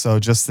things? So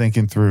just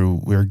thinking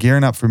through, we're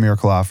gearing up for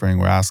Miracle Offering.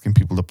 We're asking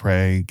people to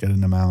pray, get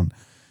an amount.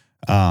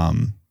 How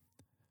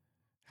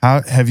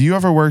have you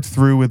ever worked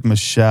through with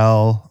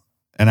Michelle?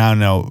 And I don't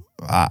know,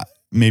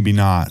 maybe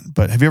not,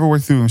 but have you ever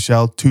worked through with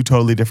Michelle 2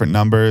 totally different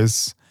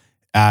numbers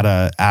at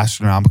a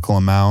astronomical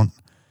amount,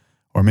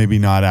 or maybe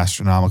not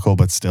astronomical,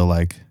 but still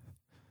like?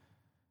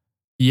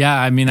 Yeah,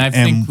 I mean, I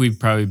think we've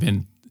probably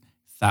been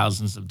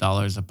thousands of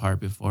dollars apart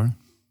before.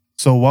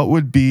 So what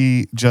would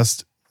be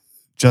just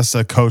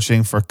a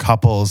coaching for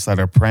couples that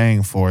are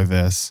praying for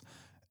this?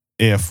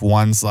 If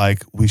one's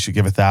like, we should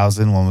give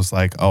 1,000, one was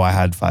like, oh, I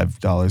had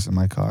 $5 in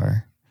my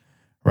car,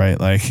 right?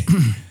 Like,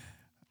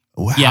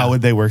 how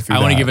would they work through that?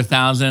 I want to give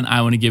 1,000.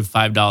 I want to give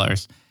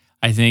 $5.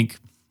 I think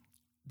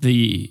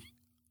the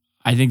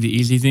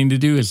easy thing to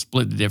do is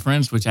split the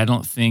difference, which I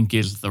don't think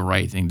is the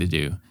right thing to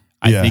do.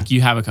 I think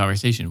you have a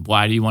conversation.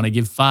 Why do you want to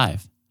give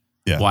 5?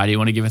 Yeah. Why do you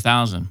want to give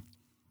 1,000?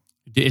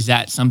 Is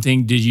that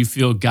something, did you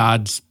feel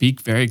God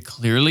speak very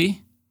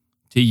clearly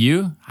to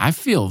you? I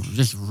feel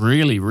just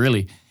really,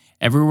 really,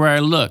 everywhere I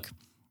look,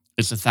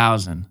 it's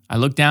 1,000. I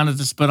look down at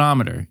the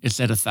speedometer, it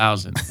said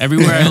 1,000.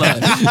 Everywhere I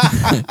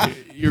look,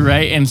 you're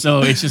right. And so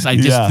it's just, I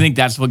just think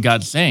that's what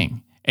God's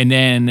saying. And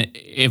then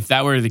if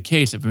that were the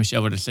case, if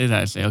Michelle were to say that,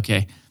 I'd say,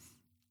 okay,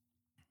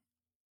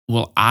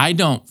 well, I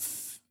don't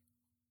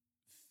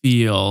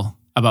feel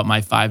about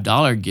my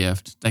 $5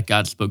 gift that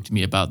God spoke to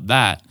me about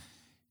that.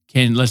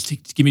 Give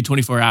me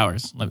 24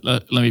 hours.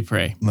 Let me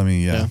pray.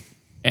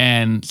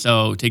 And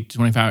so take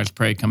 24 hours,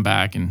 pray, come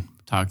back and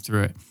talk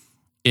through it.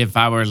 If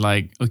I were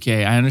like,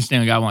 okay, I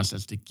understand God wants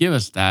us to give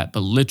us that,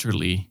 but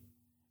literally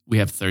we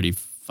have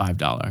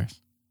 $35.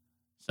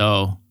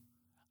 So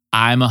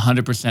I'm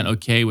 100%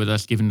 okay with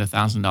us giving the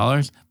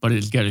 $1,000, but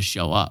it's got to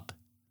show up.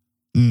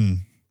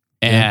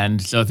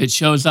 And so if it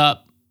shows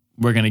up,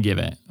 we're going to give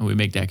it and we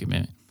make that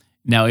commitment.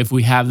 Now, if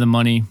we have the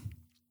money,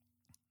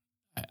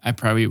 I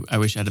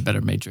wish I had a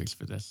better matrix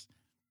for this,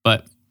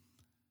 but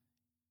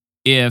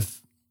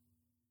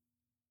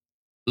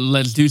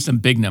let's do some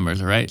big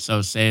numbers, all right?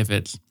 So say if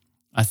it's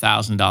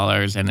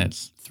 $1,000 and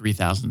it's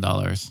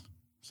 $3,000.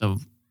 So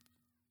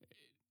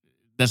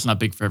that's not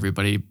big for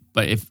everybody,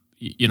 but if,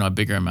 a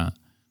bigger amount.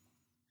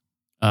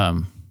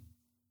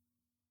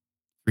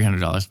 $300,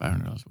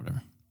 $500,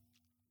 whatever.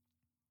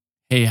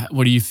 Hey,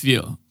 what do you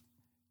feel?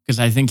 Because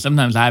I think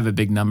sometimes I have a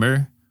big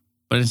number,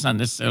 but it's not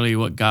necessarily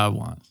what God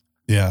wants.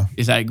 Yeah.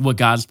 Is that what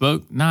God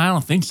spoke? No, I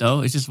don't think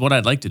so. It's just what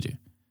I'd like to do.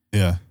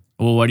 Yeah.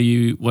 Well,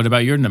 what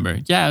about your number?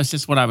 Yeah, it's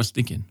just what I was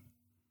thinking.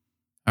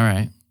 All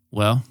right.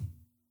 Well,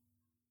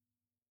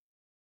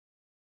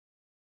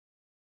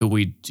 could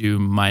we do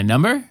my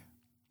number?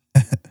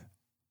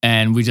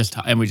 And we just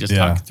talk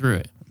through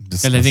it.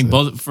 Because I think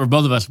for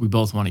both of us, we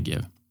both want to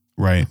give.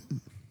 Right.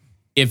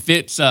 If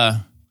it's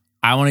I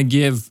want to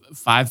give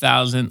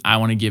 5,000, I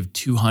want to give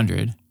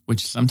 200,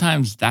 which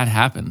sometimes that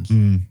happens.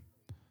 Mm.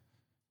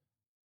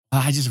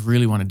 I just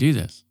really want to do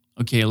this.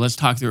 Okay, let's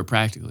talk through it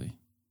practically.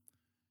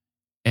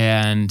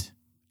 And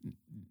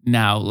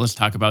now let's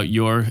talk about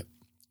your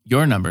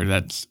number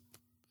that's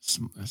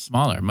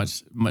smaller,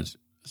 much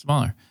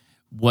smaller.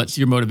 What's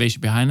your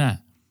motivation behind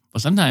that? Well,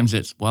 sometimes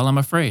it's, well, I'm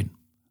afraid.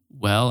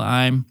 Well,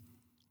 I'm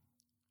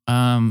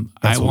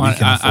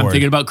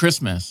thinking about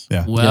Christmas.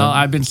 Yeah. Well,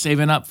 I've been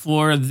saving up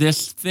for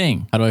this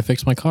thing. How do I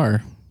fix my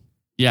car?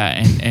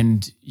 Yeah,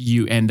 and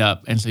you end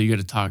up, and so you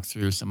got to talk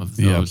through some of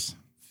those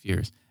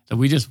fears.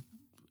 So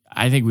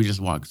I think we just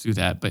walked through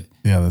that, but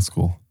yeah, that's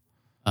cool.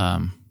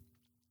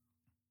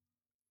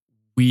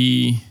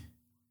 We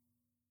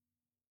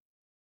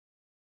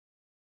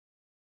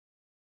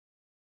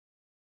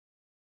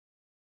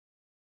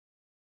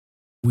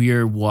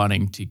are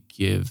wanting to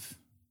give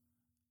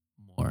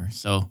more.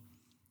 So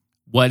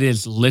what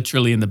is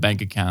literally in the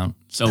bank account?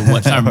 So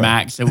what's our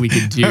max that we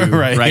could do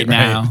right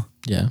now?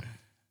 Yeah.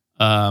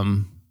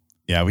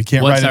 Yeah, we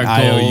can't write an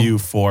IOU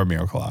for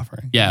miracle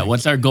offering. Yeah,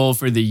 what's our goal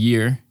for the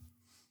year?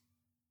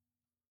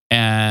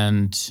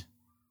 And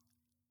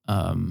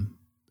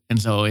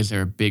so is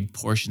there a big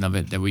portion of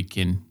it that we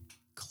can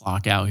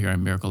clock out here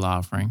on miracle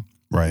offering?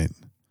 Right.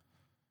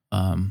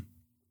 And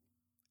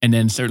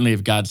then certainly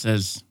if God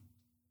says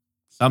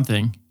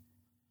something,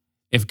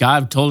 if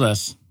God told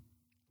us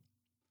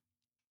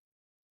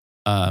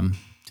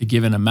to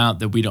give an amount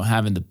that we don't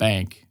have in the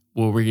bank,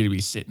 well, we're going to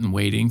be sitting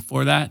waiting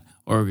for that,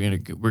 or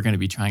we're going to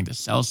be trying to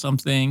sell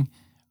something.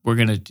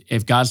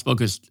 If God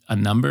spoke us a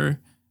number,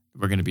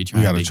 we're going to be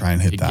trying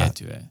to get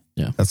to it.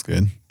 Yeah, that's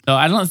good.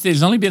 So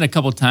there's only been a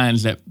couple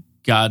times that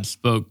God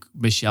spoke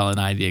Michelle and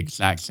I the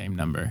exact same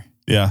number.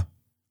 Yeah.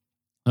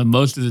 But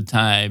most of the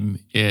time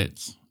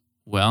it's,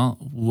 well,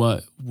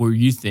 what were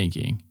you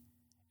thinking?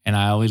 And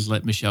I always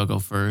let Michelle go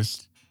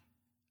first.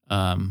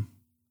 And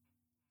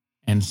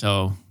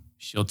so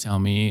she'll tell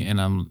me,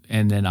 and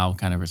then I'll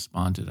kind of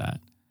respond to that.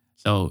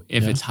 So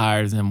if it's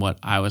higher than what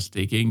I was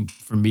thinking,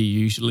 for me,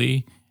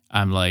 usually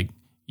I'm like,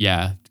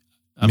 yeah,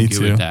 I'm me good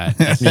too. with that.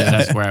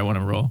 That's where I want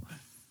to roll.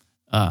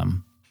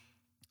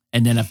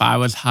 And then if I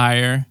was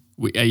higher,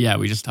 we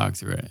just talk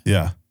through it.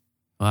 Yeah.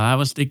 Well, I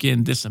was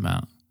thinking this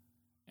amount,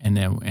 and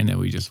then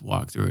we just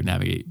walk through and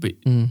navigate. But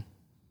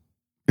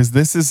because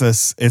this is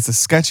it's a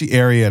sketchy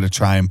area to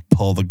try and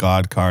pull the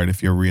God card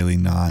if you're really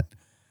not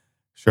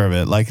sure of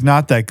it. Like,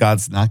 not that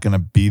God's not going to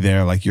be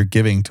there. Like, you're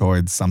giving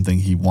towards something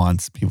He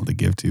wants people to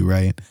give to,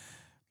 right?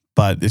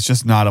 But it's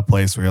just not a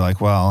place where you're like,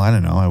 well, I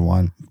don't know, I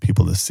want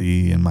people to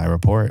see in my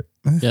report.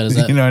 Yeah,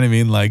 you know what I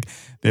mean? Like,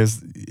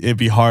 it'd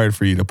be hard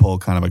for you to pull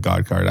kind of a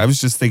God card. I was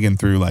just thinking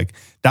through, like,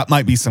 that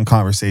might be some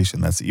conversation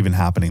that's even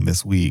happening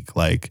this week.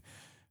 Like,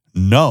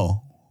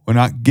 no, we're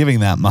not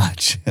giving that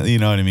much. You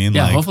know what I mean?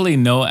 Yeah, like, hopefully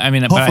no. I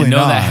mean, but I know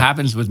that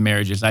happens with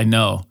marriages. I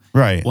know.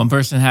 Right. One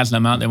person has an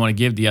amount they want to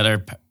give, the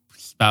other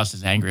spouse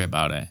is angry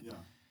about it. Yeah.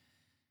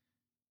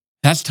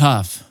 That's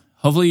tough.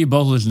 Hopefully you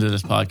both listen to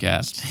this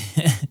podcast.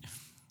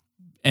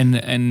 and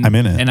I'm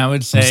in it. And I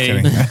would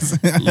say,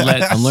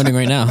 I'm learning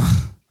right now.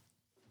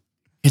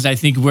 Because I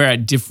think we're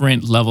at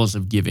different levels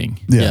of giving.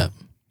 Yeah.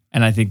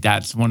 And I think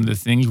that's one of the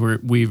things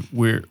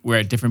we're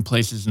at different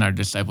places in our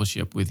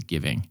discipleship with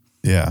giving.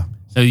 Yeah.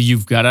 So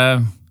you've got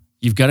to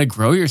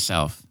grow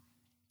yourself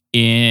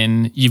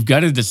you've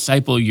got to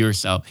disciple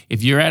yourself.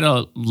 If you're at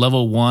a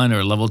level 1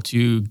 or level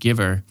 2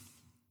 giver,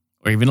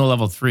 or even a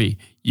level 3,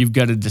 you've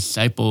got to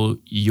disciple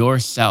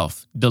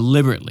yourself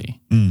deliberately.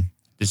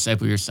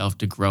 Disciple yourself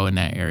to grow in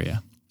that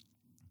area.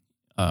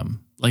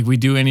 Like we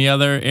do any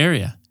other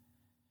area.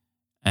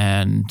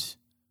 And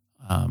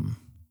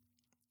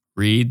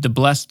read The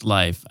Blessed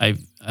Life.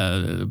 I've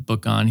a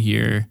book on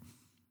here,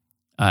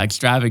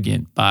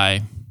 Extravagant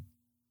by,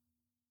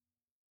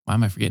 why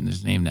am I forgetting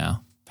his name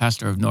now?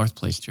 Pastor of North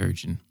Place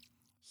Church in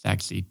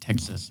Sac City,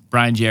 Texas,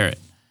 Brian Jarrett.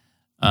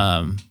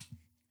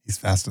 He's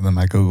faster than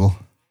my Google.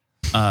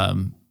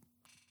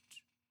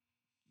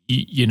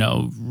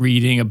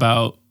 Reading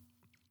about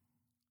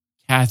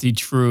Kathy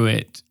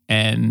Truitt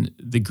and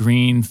the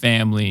Green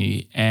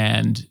family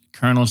and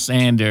Colonel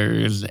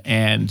Sanders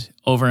and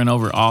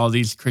over all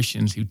these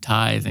Christians who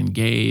tithe and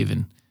gave.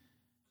 And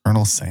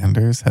Colonel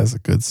Sanders has a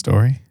good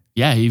story.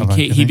 Yeah,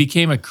 he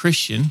became a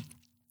Christian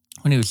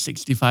when he was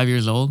 65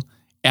 years old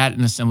at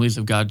an Assemblies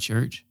of God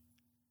church.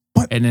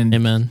 What? And then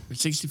Amen.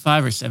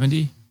 65 or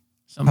 70,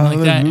 something like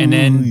that. And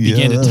then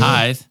began to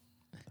tithe.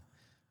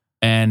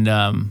 And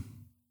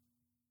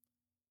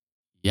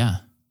yeah.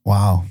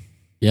 Wow.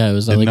 Yeah, it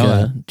was Didn't like know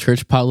a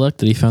church potluck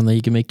that he found that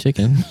you can make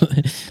chicken.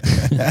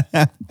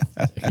 I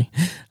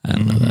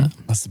don't know that.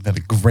 Must have been a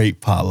great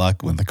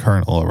potluck when the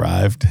Colonel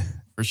arrived.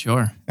 For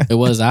sure. It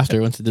was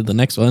after once I did the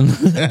next one.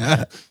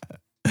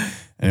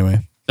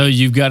 Anyway, So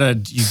you've got to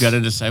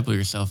disciple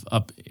yourself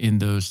up in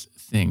those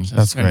things. I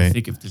was That's trying great. to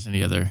think if there's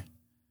any other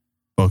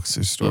books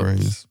or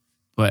stories.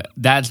 but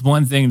that's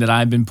one thing that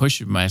I've been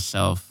pushing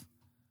myself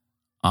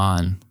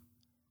on.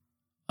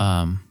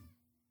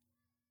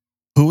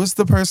 Who was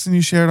the person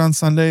you shared on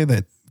Sunday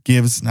that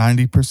gives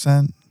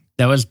 90%?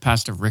 That was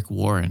Pastor Rick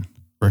Warren.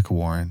 Rick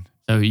Warren.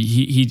 So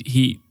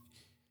he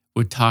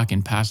would talk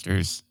in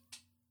pastors'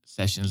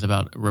 sessions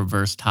about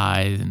reverse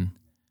tithe and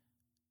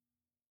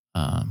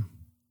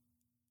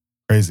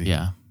Crazy.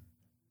 yeah.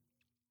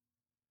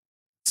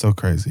 So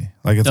crazy.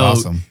 Like, it's So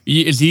awesome.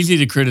 It's easy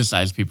to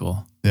criticize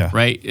people. Yeah.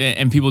 Right?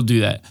 And people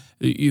do that.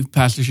 You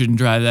pastor shouldn't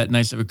drive that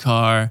nice of a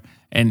car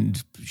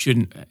and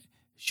shouldn't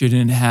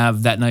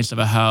have that nice of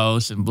a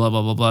house and blah,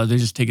 blah, blah, blah. They're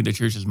just taking the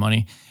church's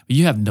money. But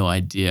you have no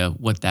idea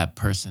what that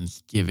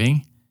person's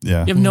giving.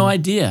 Yeah. You have no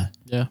idea.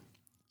 Yeah.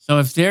 So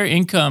if their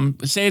income,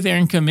 say their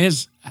income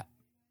is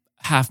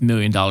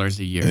 $500,000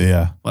 a year.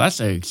 Yeah. Well, that's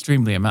an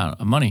extremely amount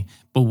of money.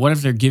 But what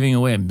if they're giving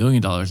away $1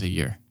 million a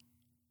year?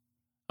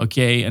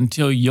 Okay,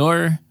 until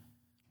you're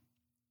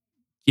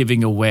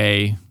giving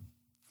away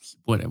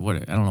what I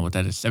don't know what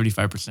that is,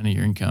 75% of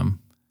your income.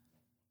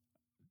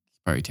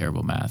 Probably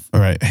terrible math. All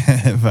right.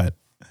 But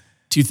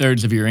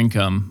 2/3 of your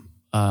income,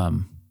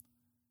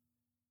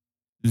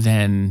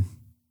 then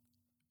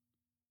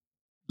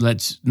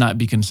let's not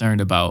be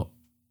concerned about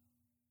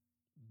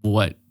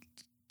what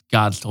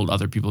God's told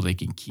other people they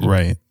can keep.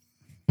 right.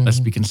 Let's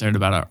be concerned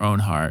about our own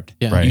heart.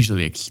 Yeah. Right.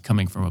 Usually it's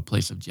coming from a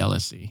place of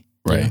jealousy.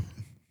 Right.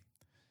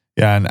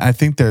 Yeah. And I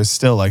think there's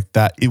still like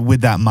that with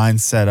that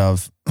mindset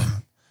of,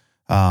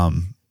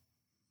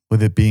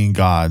 with it being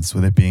God's,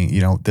 with it being,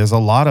 there's a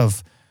lot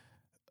of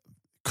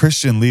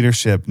Christian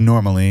leadership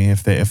normally,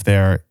 if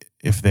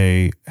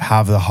they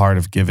have the heart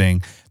of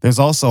giving, there's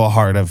also a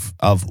heart of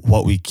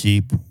what we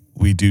keep,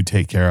 we do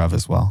take care of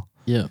as well.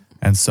 Yeah.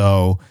 And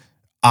so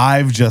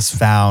I've just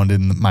found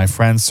in my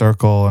friend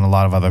circle and a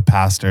lot of other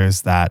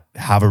pastors that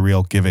have a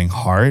real giving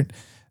heart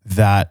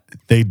that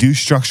they do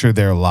structure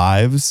their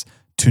lives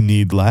to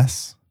need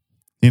less.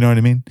 You know what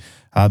I mean?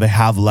 They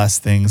have less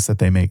things that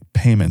they make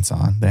payments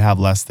on. They have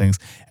less things.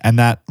 And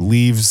that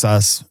leaves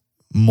us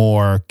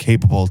more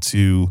capable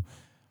to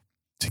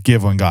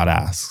give when God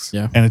asks.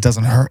 Yeah. And it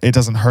doesn't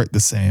hurt the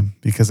same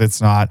because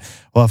it's not,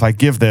 well, if I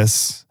give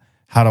this,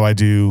 how do I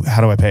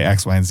pay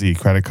X, Y, and Z,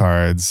 credit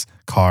cards,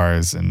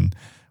 cars, and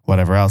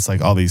whatever else,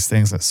 like all these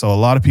things. So a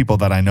lot of people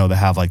that I know that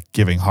have like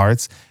giving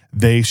hearts,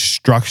 they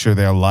structure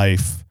their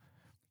life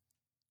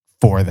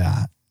for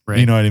that. Right.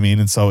 You know what I mean?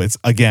 And so it's,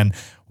 again,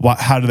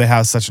 how do they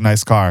have such a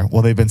nice car?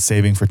 Well, they've been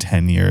saving for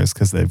 10 years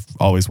because they've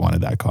always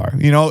wanted that car.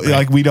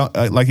 Like we don't,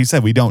 like you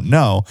said, we don't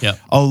know. Yep.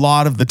 A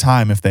lot of the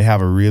time, if they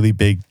have a really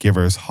big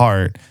giver's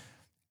heart,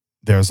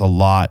 there's a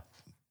lot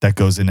that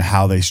goes into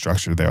how they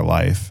structure their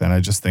life. And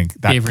I just think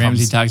that Dave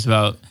Ramsey talks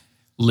about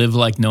live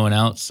like no one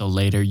else so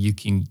later you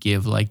can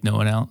give like no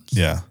one else.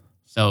 Yeah.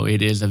 So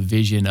it is a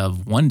vision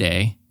of one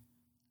day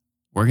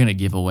we're going to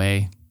give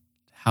away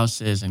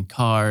houses and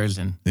cars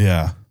and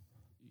Yeah.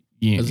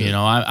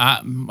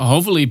 I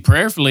hopefully,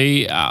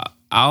 prayerfully,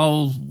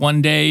 I'll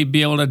one day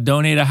be able to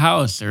donate a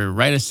house or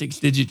write a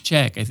 6-digit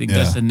check. I think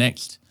that's the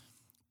next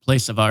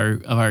place of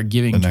our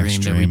giving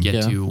dream that we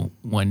get to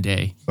one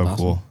day. So Awesome.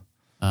 cool.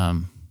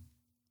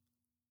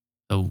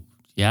 So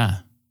yeah,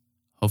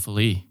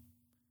 hopefully.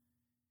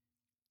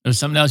 There was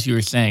something else you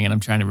were saying, and I'm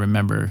trying to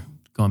remember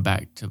going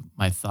back to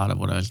my thought of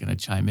what I was going to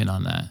chime in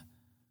on that.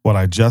 What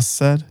I just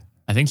said,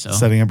 I think so.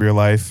 setting up your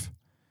life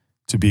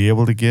to be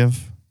able to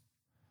give,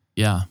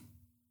 Yeah.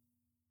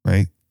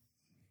 right?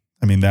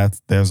 I mean,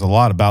 there's a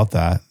lot about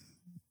that.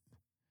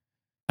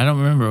 I don't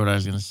remember what I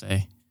was going to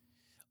say.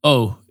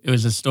 Oh, it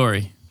was a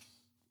story.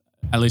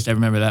 At least I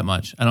remember that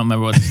much. I don't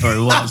remember what the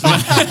story was.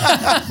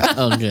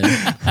 Oh, good.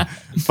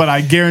 But I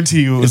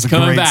guarantee you it was It's a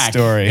coming great back.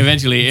 story.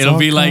 Eventually, It's it'll all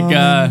be like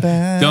coming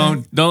back.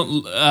 don't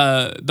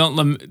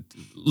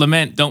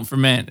lament, don't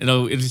ferment.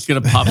 It's just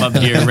gonna pop up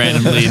here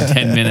randomly in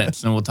 10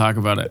 minutes, and we'll talk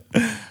about it.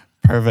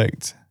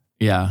 Perfect.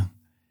 Yeah,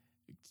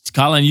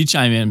 Colin, you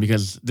chime in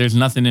because there's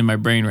nothing in my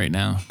brain right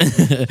now. I'm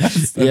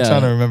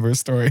trying to remember a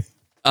story.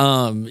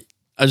 I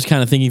was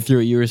kind of thinking through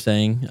what you were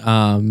saying.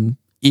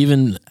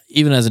 Even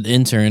as an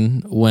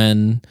intern,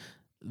 when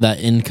that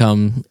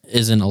income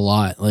isn't a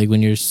lot, like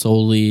when you're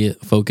solely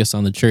focused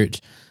on the church,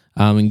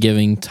 and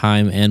giving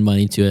time and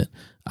money to it,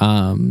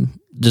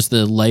 just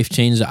the life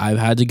change that I've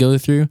had to go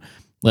through.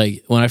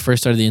 Like when I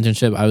first started the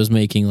internship, I was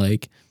making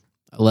like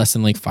less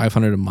than like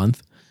 $500 a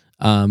month,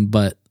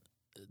 but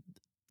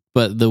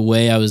the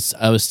way I was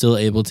still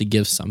able to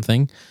give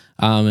something,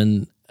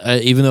 and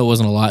even though it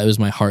wasn't a lot, it was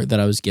my heart that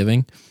I was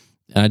giving.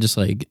 And I just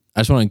want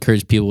to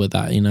encourage people with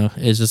that,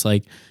 it's just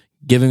like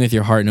giving with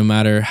your heart, no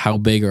matter how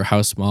big or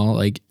how small,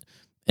 like,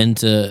 and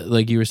to,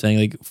 like you were saying,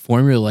 like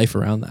form your life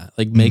around that,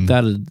 like make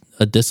that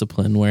a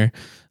discipline where,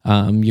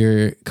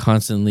 you're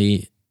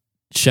constantly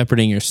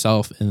shepherding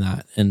yourself in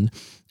that. And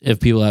if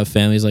people have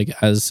families, like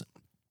as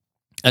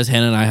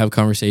Hannah and I have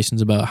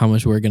conversations about how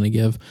much we're going to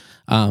give,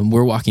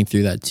 we're walking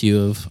through that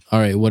too of, all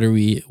right, what are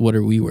we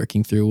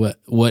working through?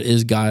 What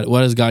has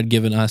God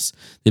given us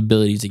the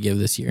ability to give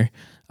this year?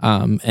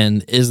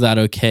 And is that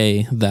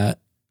okay that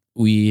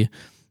we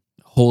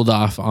hold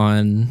off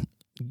on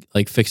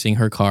like fixing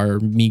her car or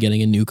me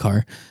getting a new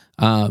car?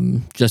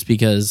 Just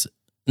because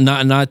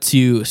not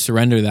to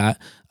surrender that,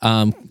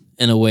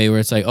 in a way where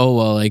it's like, oh,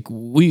 well, like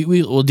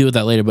we'll deal with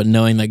that later, but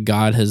knowing that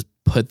God has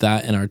put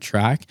that in our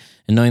track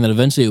and knowing that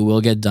eventually it will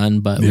get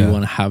done, but we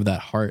want to have that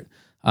heart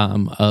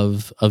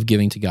of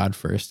giving to God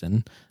first,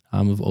 and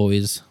of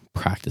always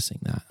practicing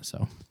that.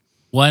 So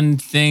one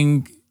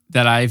thing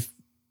that I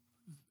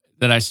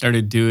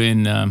started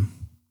doing, I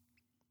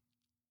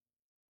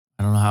don't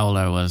know how old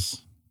I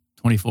was,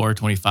 24,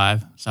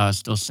 25, so I was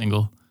still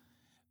single,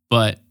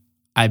 but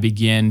I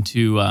began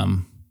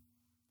to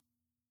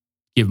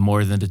give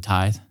more than the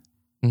tithe.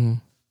 Mm-hmm.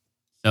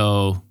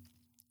 So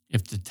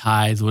if the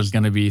tithe was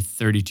going to be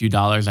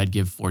 $32, I'd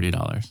give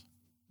 $40.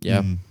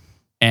 Yeah.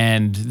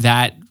 And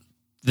that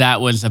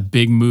was a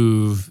big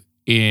move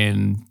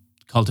in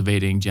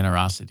cultivating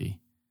generosity.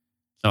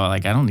 So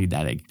like, I don't need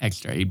that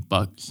extra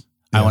 $8.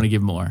 I want to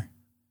give more.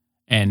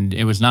 And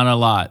it was not a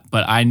lot,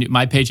 but I knew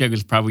my paycheck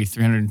was probably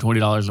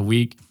 $320 a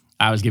week.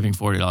 I was giving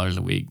 $40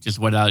 a week, just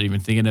without even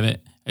thinking of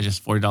it. I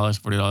just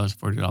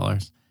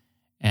 $40.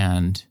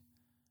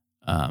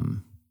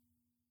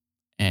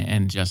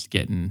 And just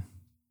getting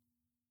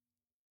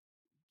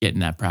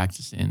that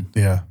practice in.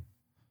 Yeah.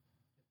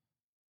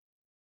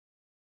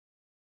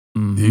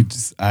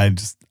 Mm-hmm.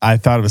 I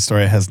thought of a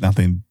story that has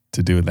nothing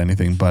to do with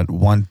anything, but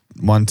one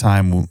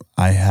time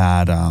I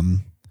had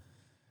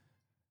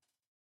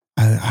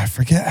I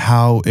forget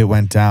how it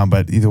went down,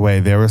 but either way,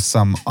 there were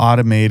some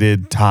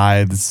automated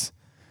tithes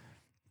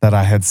that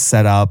I had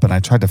set up, and I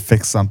tried to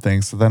fix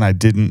something. So then I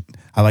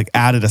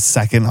added a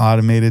second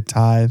automated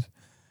tithe.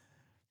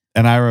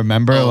 And I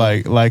remember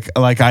I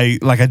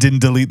didn't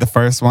delete the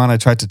first one. I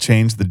tried to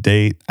change the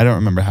date. I don't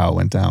remember how it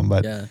went down,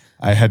 but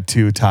I had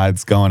two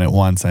tithes going at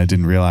once and I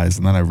didn't realize.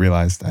 And then I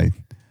realized I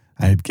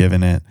had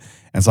given it.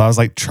 And so I was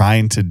like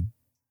trying to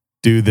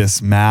do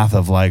this math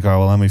of like, oh,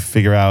 well, let me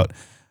figure out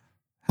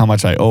how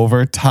much I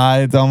over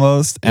tithed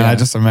almost. And I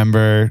just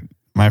remember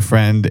my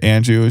friend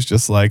Andrew was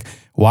just like,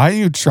 why are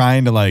you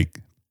trying to like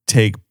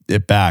take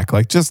it back?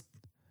 Like just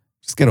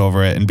get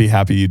over it and be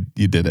happy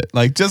you did it.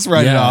 Like just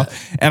write it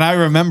off. And I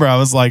remember I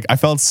was like, I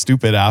felt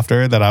stupid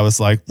after that. I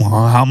was like,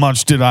 well, how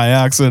much did I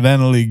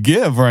accidentally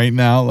give right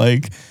now?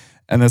 Like,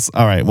 and that's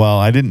all right. Well,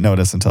 I didn't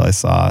notice until I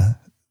saw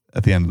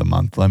at the end of the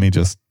month. I'll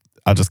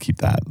just keep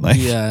that. Like,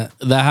 yeah,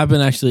 that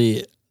happened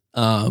actually.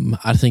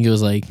 I think it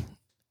was like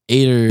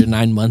 8 or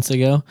 9 months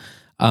ago.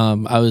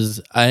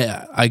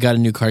 I got a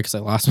new card because I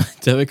lost my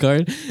debit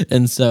card.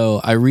 And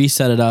so I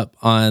reset it up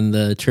on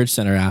the Church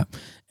Center app,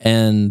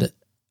 and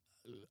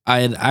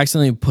I had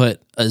accidentally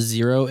put a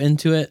 0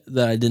 into it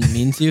that I didn't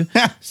mean to.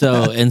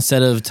 So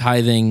instead of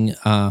tithing,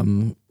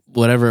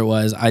 whatever it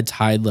was, I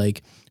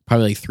tithed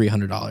probably like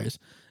 $300.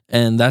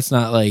 And that's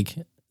not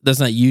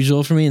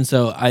usual for me. And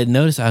so I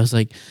noticed, I was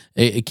like,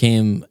 it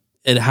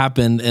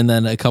happened. And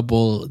then a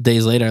couple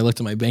days later, I looked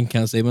at my bank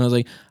account statement. I was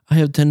like, I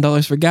have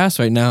 $10 for gas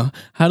right now.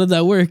 How did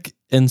that work?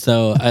 And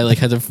so I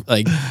had to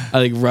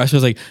rush. I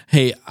was like,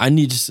 hey, I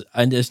just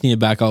need it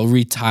back. I'll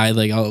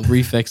retithe, I'll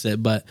refix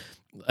it. But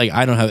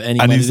I don't have any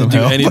money to do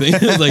anything.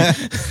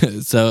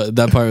 So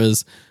that part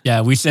was...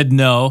 Yeah, we said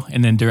no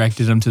and then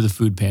directed them to the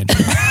food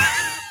pantry.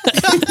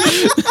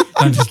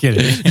 I'm just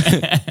kidding.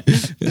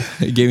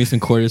 He gave me some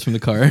quarters from the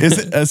car.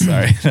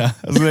 Sorry. No,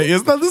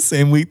 isn't that the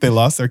same week they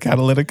lost their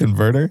catalytic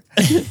converter?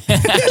 It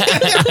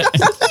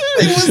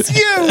was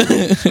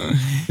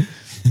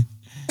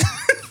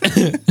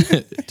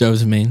you. Drove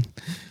to Maine.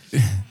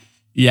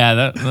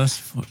 Yeah,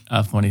 that's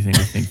a funny thing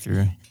to think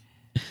through.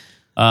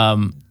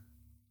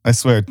 I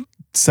swear,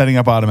 setting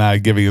up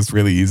automatic giving is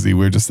really easy.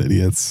 We're just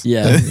idiots.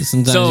 Yeah.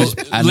 Sometimes so just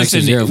add an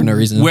extra 0 for no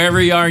reason. Wherever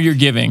you are, you're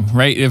giving,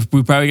 right? If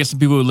we probably get some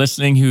people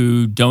listening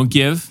who don't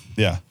give.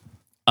 Yeah.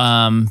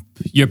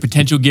 You're a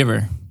potential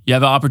giver. You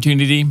have an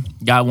opportunity.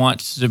 God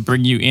wants to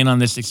bring you in on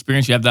this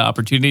experience. You have that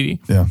opportunity.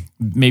 Yeah.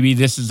 Maybe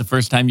this is the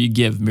first time you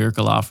give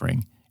miracle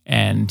offering,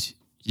 and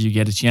you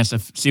get a chance to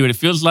see what it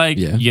feels like.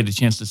 Yeah. You get a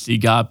chance to see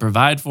God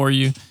provide for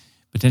you.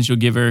 Potential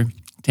giver.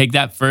 Take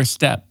that first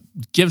step.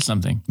 Give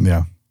something.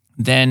 Yeah.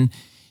 Then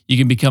you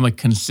can become a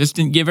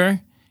consistent giver,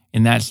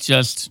 and that's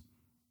just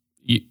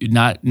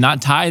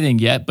not tithing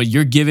yet, but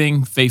you're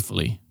giving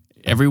faithfully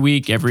every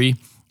week,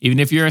 even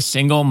if you're a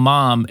single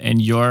mom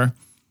and you're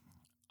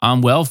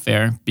on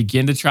welfare,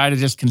 begin to try to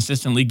just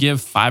consistently give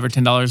 $5 or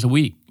 $10 a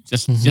week.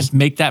 Just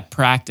make that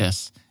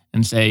practice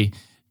and say,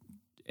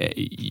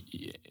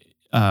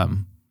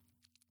 God,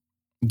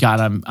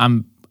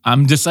 I'm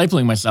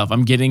discipling myself.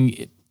 I'm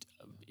getting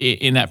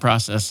in that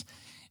process.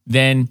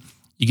 Then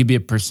you could be a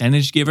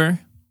percentage giver.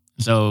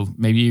 So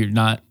maybe you're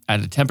not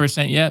at a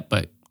 10% yet,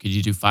 but could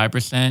you do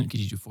 5%? Could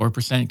you do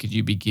 4%? Could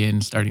you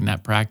begin starting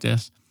that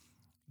practice?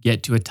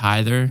 get to a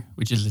tither,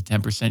 which is a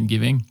 10%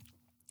 giving,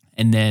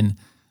 and then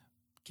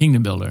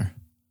kingdom builder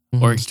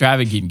or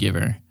extravagant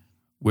giver,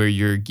 where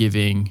you're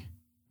giving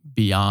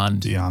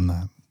beyond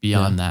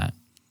that.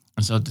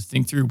 And so to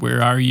think through,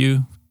 where are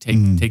you?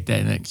 Take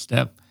that next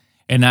step.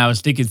 And I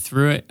was thinking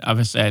through it.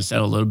 Obviously, I said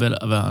a little bit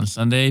of it on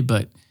Sunday,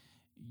 but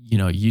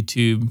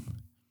YouTube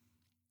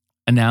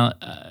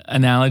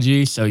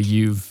analogy. So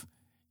you've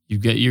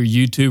got your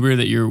YouTuber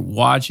that you're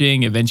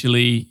watching.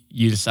 Eventually,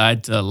 you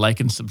decide to like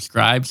and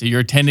subscribe. So you're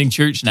attending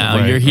church now.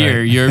 Right, you're here.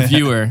 right. You're a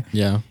viewer.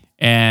 Yeah.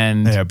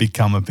 And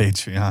become a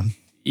Patreon.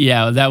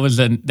 yeah, that was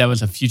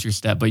a future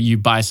step. But you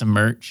buy some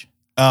merch.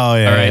 Oh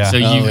yeah. All right. Yeah. So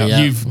yeah.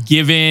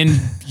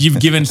 you've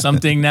given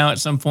something now at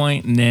some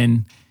point, and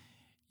then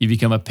you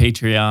become a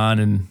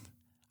Patreon. And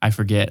I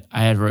forget.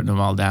 I had written them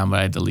all down, but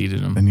I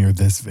deleted them. And you're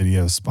this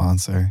video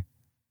sponsor.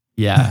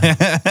 Yeah.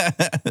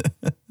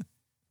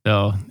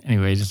 So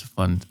anyway, just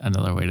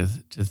another way to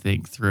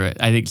think through it.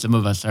 I think some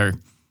of us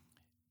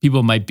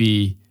people might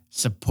be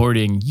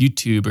supporting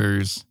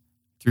YouTubers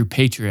through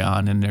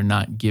Patreon, and they're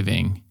not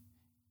giving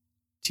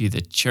to the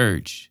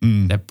church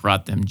that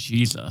brought them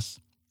Jesus.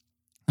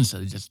 And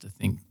so just to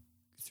think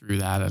through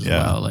that as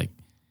well, like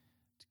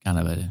kind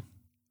of a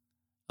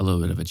little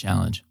bit of a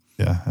challenge.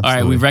 Yeah. Absolutely. All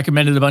right, we've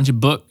recommended a bunch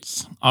of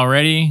books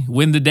already.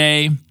 Win the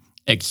Day,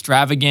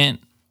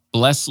 Extravagant,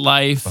 Blessed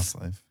Life. Blessed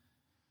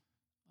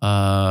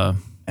Life.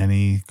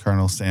 Any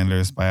Colonel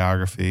Sanders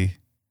biography.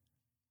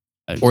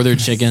 Or their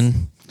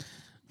chicken.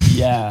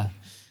 Yeah.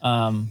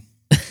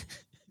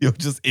 You'll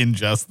just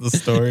ingest the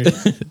story.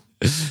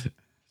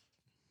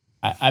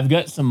 I've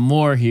got some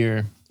more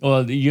here.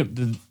 Well,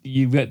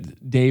 you've got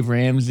Dave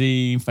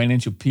Ramsey,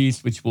 Financial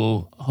Peace, which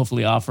we'll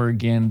hopefully offer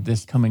again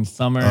this coming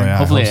summer. Oh, yeah,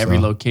 hopefully I at hope every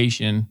so.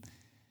 location,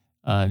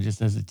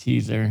 just as a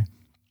teaser.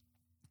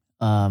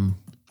 I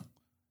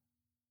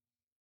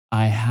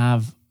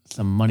have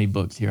some money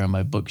books here on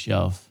my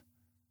bookshelf,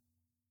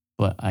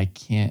 but I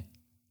can't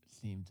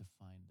seem to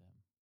find them.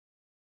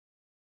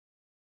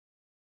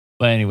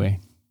 But anyway.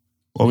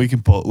 Well, we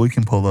can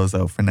pull those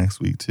out for next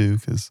week too,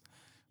 because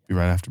it'll be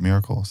right after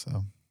Miracle.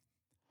 So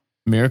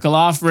Miracle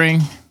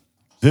Offering.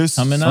 this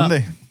Coming Sunday.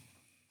 up.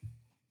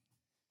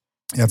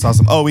 Yeah, that's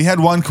awesome. Oh, we had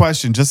one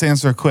question. Just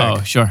answer it quick.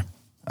 Oh, sure.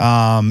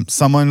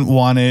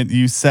 Someone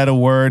you said a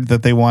word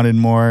that they wanted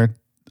more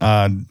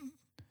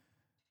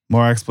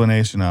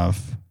explanation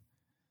of.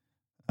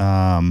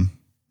 Hang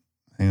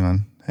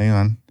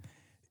on.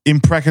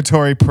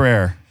 Imprecatory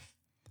prayer.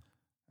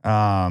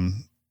 Let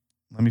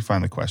me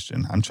find the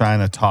question. I'm trying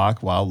to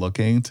talk while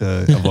looking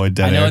to avoid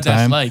dead I know air what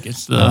time. that's like.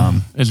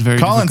 It's very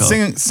Colin,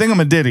 difficult. sing him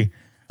a ditty.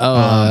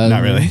 Oh,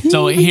 Not really.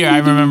 So here, I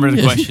remember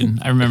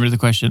the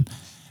question.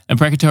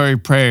 Imprecatory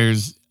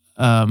prayers,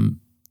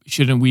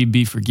 shouldn't we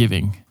be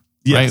forgiving?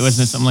 Yes. Right?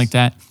 Wasn't it something like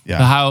that? Yeah.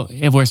 So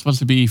if we're supposed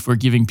to be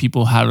forgiving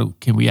people,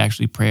 can we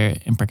actually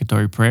pray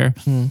imprecatory prayer?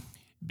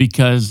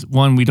 Because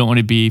one, we don't want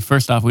to be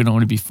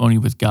phony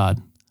with God.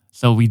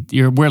 So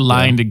we're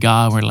lying to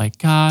God. We're like,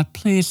 God,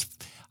 please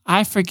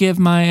forgive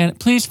my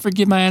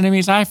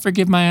enemies. I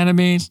forgive my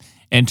enemies.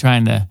 And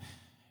trying to,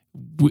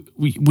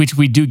 which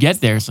we do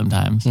get there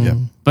sometimes,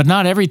 but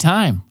not every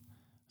time.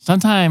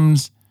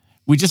 Sometimes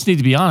we just need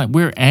to be honest.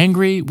 We're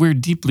angry. We're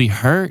deeply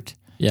hurt.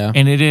 Yeah.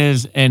 And it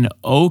is an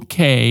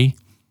okay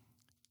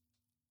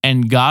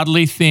and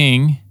godly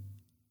thing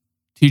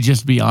to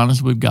just be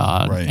honest with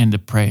God and to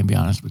pray and be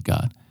honest with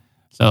God.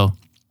 So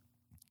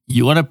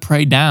you want to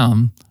pray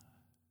down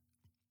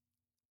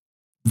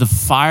the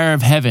fire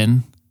of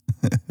heaven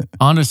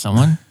onto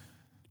someone,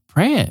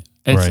 pray it.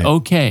 It's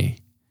okay.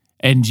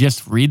 And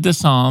just read the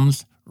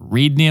Psalms,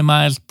 read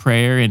Nehemiah's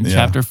prayer in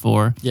chapter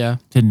 4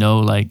 to know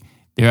like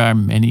there are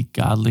many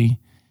godly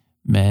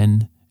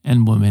men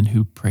and women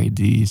who prayed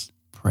these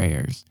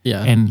prayers.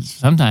 Yeah. And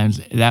sometimes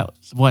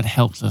that's what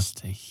helps us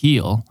to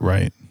heal.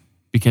 Right.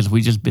 Because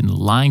we just been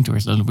lying to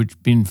ourselves.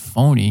 We've been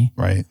phony.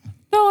 Right.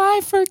 No,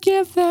 I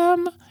forgive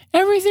them.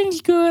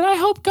 Everything's good. I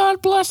hope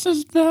God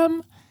blesses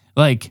them.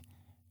 Like,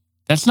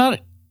 that's not,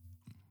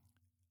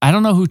 I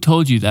don't know who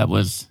told you that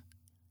was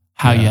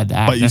how you had to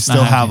act. But you That's still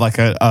not how have like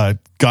a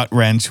gut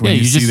wrench when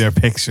you see just their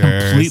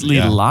pictures.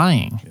 completely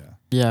lying.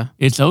 Yeah.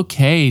 It's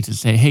okay to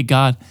say, hey,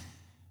 God,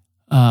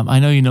 I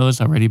know you know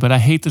this already, but I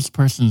hate this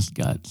person's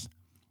guts.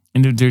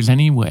 And if there's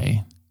any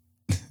way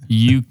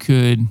you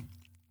could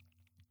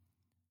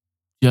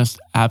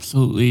just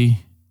absolutely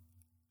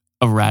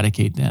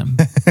eradicate them,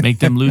 make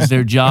them lose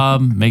their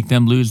job, make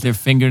them lose their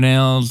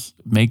fingernails,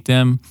 make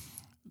them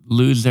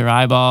lose their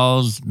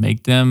eyeballs, may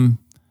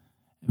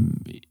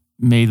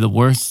the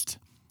worst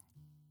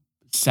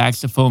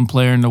saxophone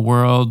player in the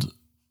world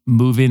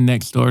move in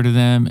next door to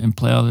them and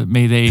play all that.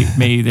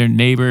 May their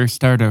neighbor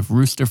start a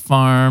rooster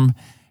farm.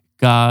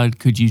 God,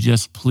 could you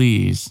just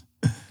please?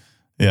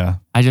 Yeah.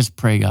 I just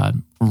pray,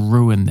 God,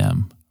 ruin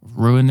them,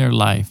 ruin their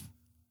life.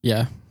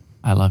 Yeah.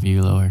 I love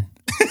you, Lord.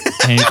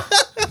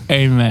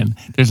 Amen.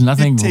 There's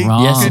nothing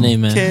wrong. Yes and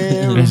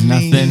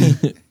amen.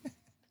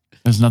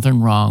 There's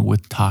nothing wrong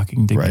with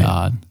talking to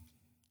God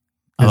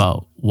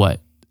about what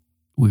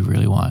we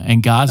really want.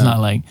 And God's not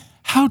like,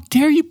 how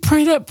dare you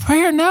pray that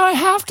prayer? Now I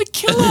have to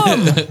kill him.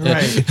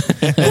 Right.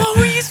 What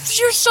were you?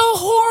 You're so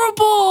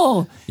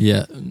horrible.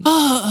 Yeah.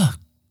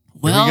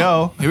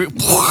 Well, Here we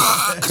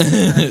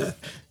go.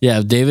 Yeah,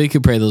 if David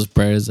could pray those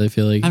prayers, I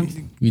feel like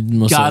we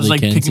most God's certainly like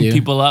can picking too.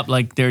 people up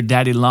like they're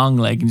daddy long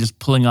leg and just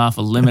pulling off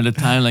a limb at a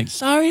time. Like,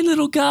 sorry,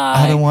 little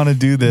guy. I don't want to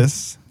do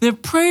this. The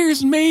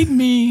prayers made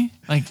me.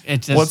 Like,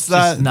 it's just, What's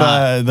that? just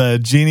not. The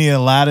genie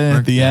Aladdin at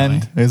work the that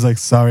end. way. He's like,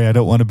 sorry, I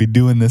don't want to be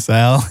doing this,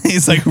 Al.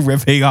 He's like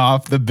ripping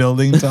off the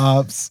building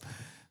tops.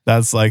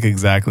 That's like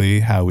exactly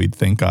how we'd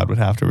think God would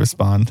have to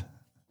respond.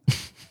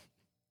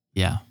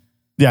 Yeah.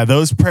 Yeah,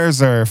 those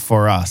prayers are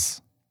for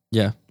us.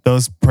 Yeah.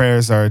 Those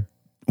prayers are,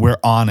 we're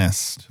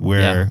honest.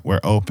 We're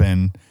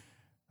open.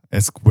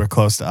 We're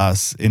close to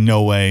us. In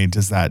no way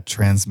does that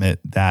transmit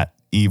that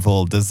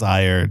evil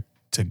desire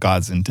to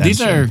God's intention.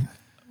 These are,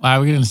 well,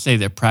 we're going to say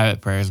they're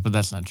private prayers, but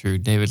that's not true.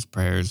 David's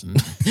prayers and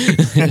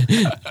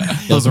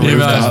Those are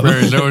David's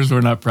prayers, those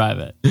were not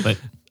private. But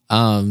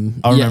I'll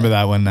remember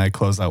that when I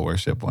close out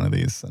worship one of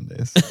these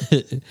Sundays.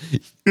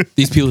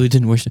 These people who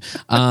didn't worship.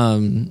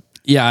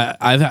 Yeah,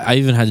 I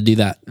even had to do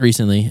that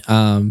recently,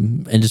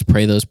 and just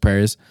pray those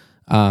prayers.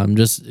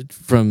 Just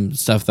from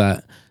stuff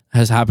that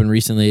has happened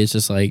recently, it's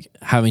just like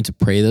having to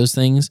pray those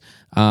things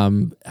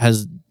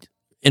has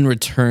in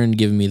return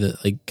given me the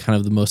like kind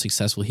of the most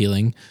successful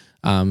healing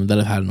that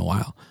I've had in a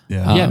while.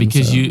 Yeah.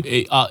 because so-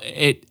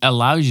 it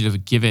allows you to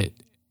give it.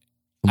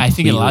 I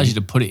think it allows you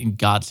to put it in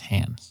God's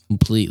hands.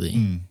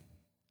 completely.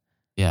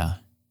 Yeah.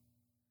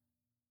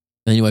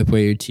 Then you wipe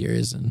away your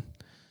tears and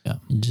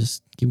you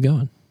just keep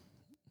going.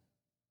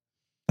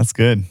 That's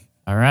good.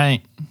 All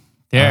right.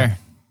 There.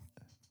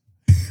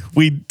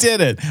 We did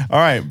it. All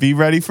right. Be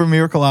ready for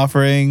Miracle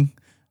Offering.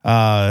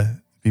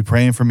 Be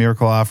praying for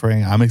Miracle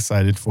Offering. I'm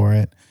excited for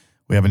it.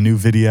 We have a new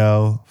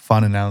video,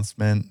 fun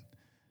announcement.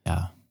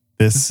 Yeah.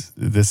 This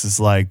is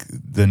like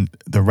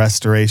the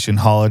restoration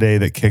holiday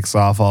that kicks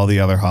off all the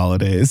other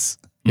holidays.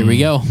 Here we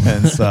go.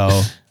 And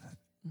so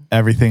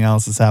everything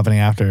else that's happening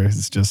after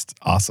is just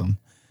awesome.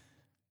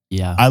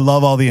 Yeah. I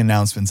love all the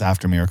announcements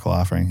after Miracle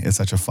Offering. It's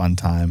such a fun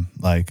time.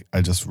 Like, I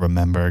just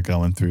remember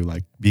going through,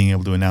 like, being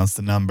able to announce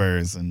the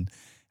numbers and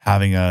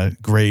having a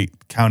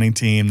great counting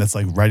team that's,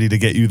 like, ready to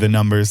get you the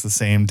numbers the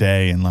same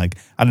day. And, like,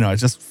 I don't know, it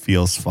just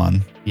feels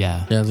fun.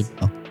 Yeah. Yeah,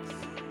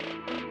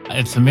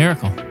 It's a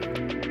miracle.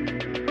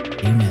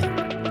 Amen.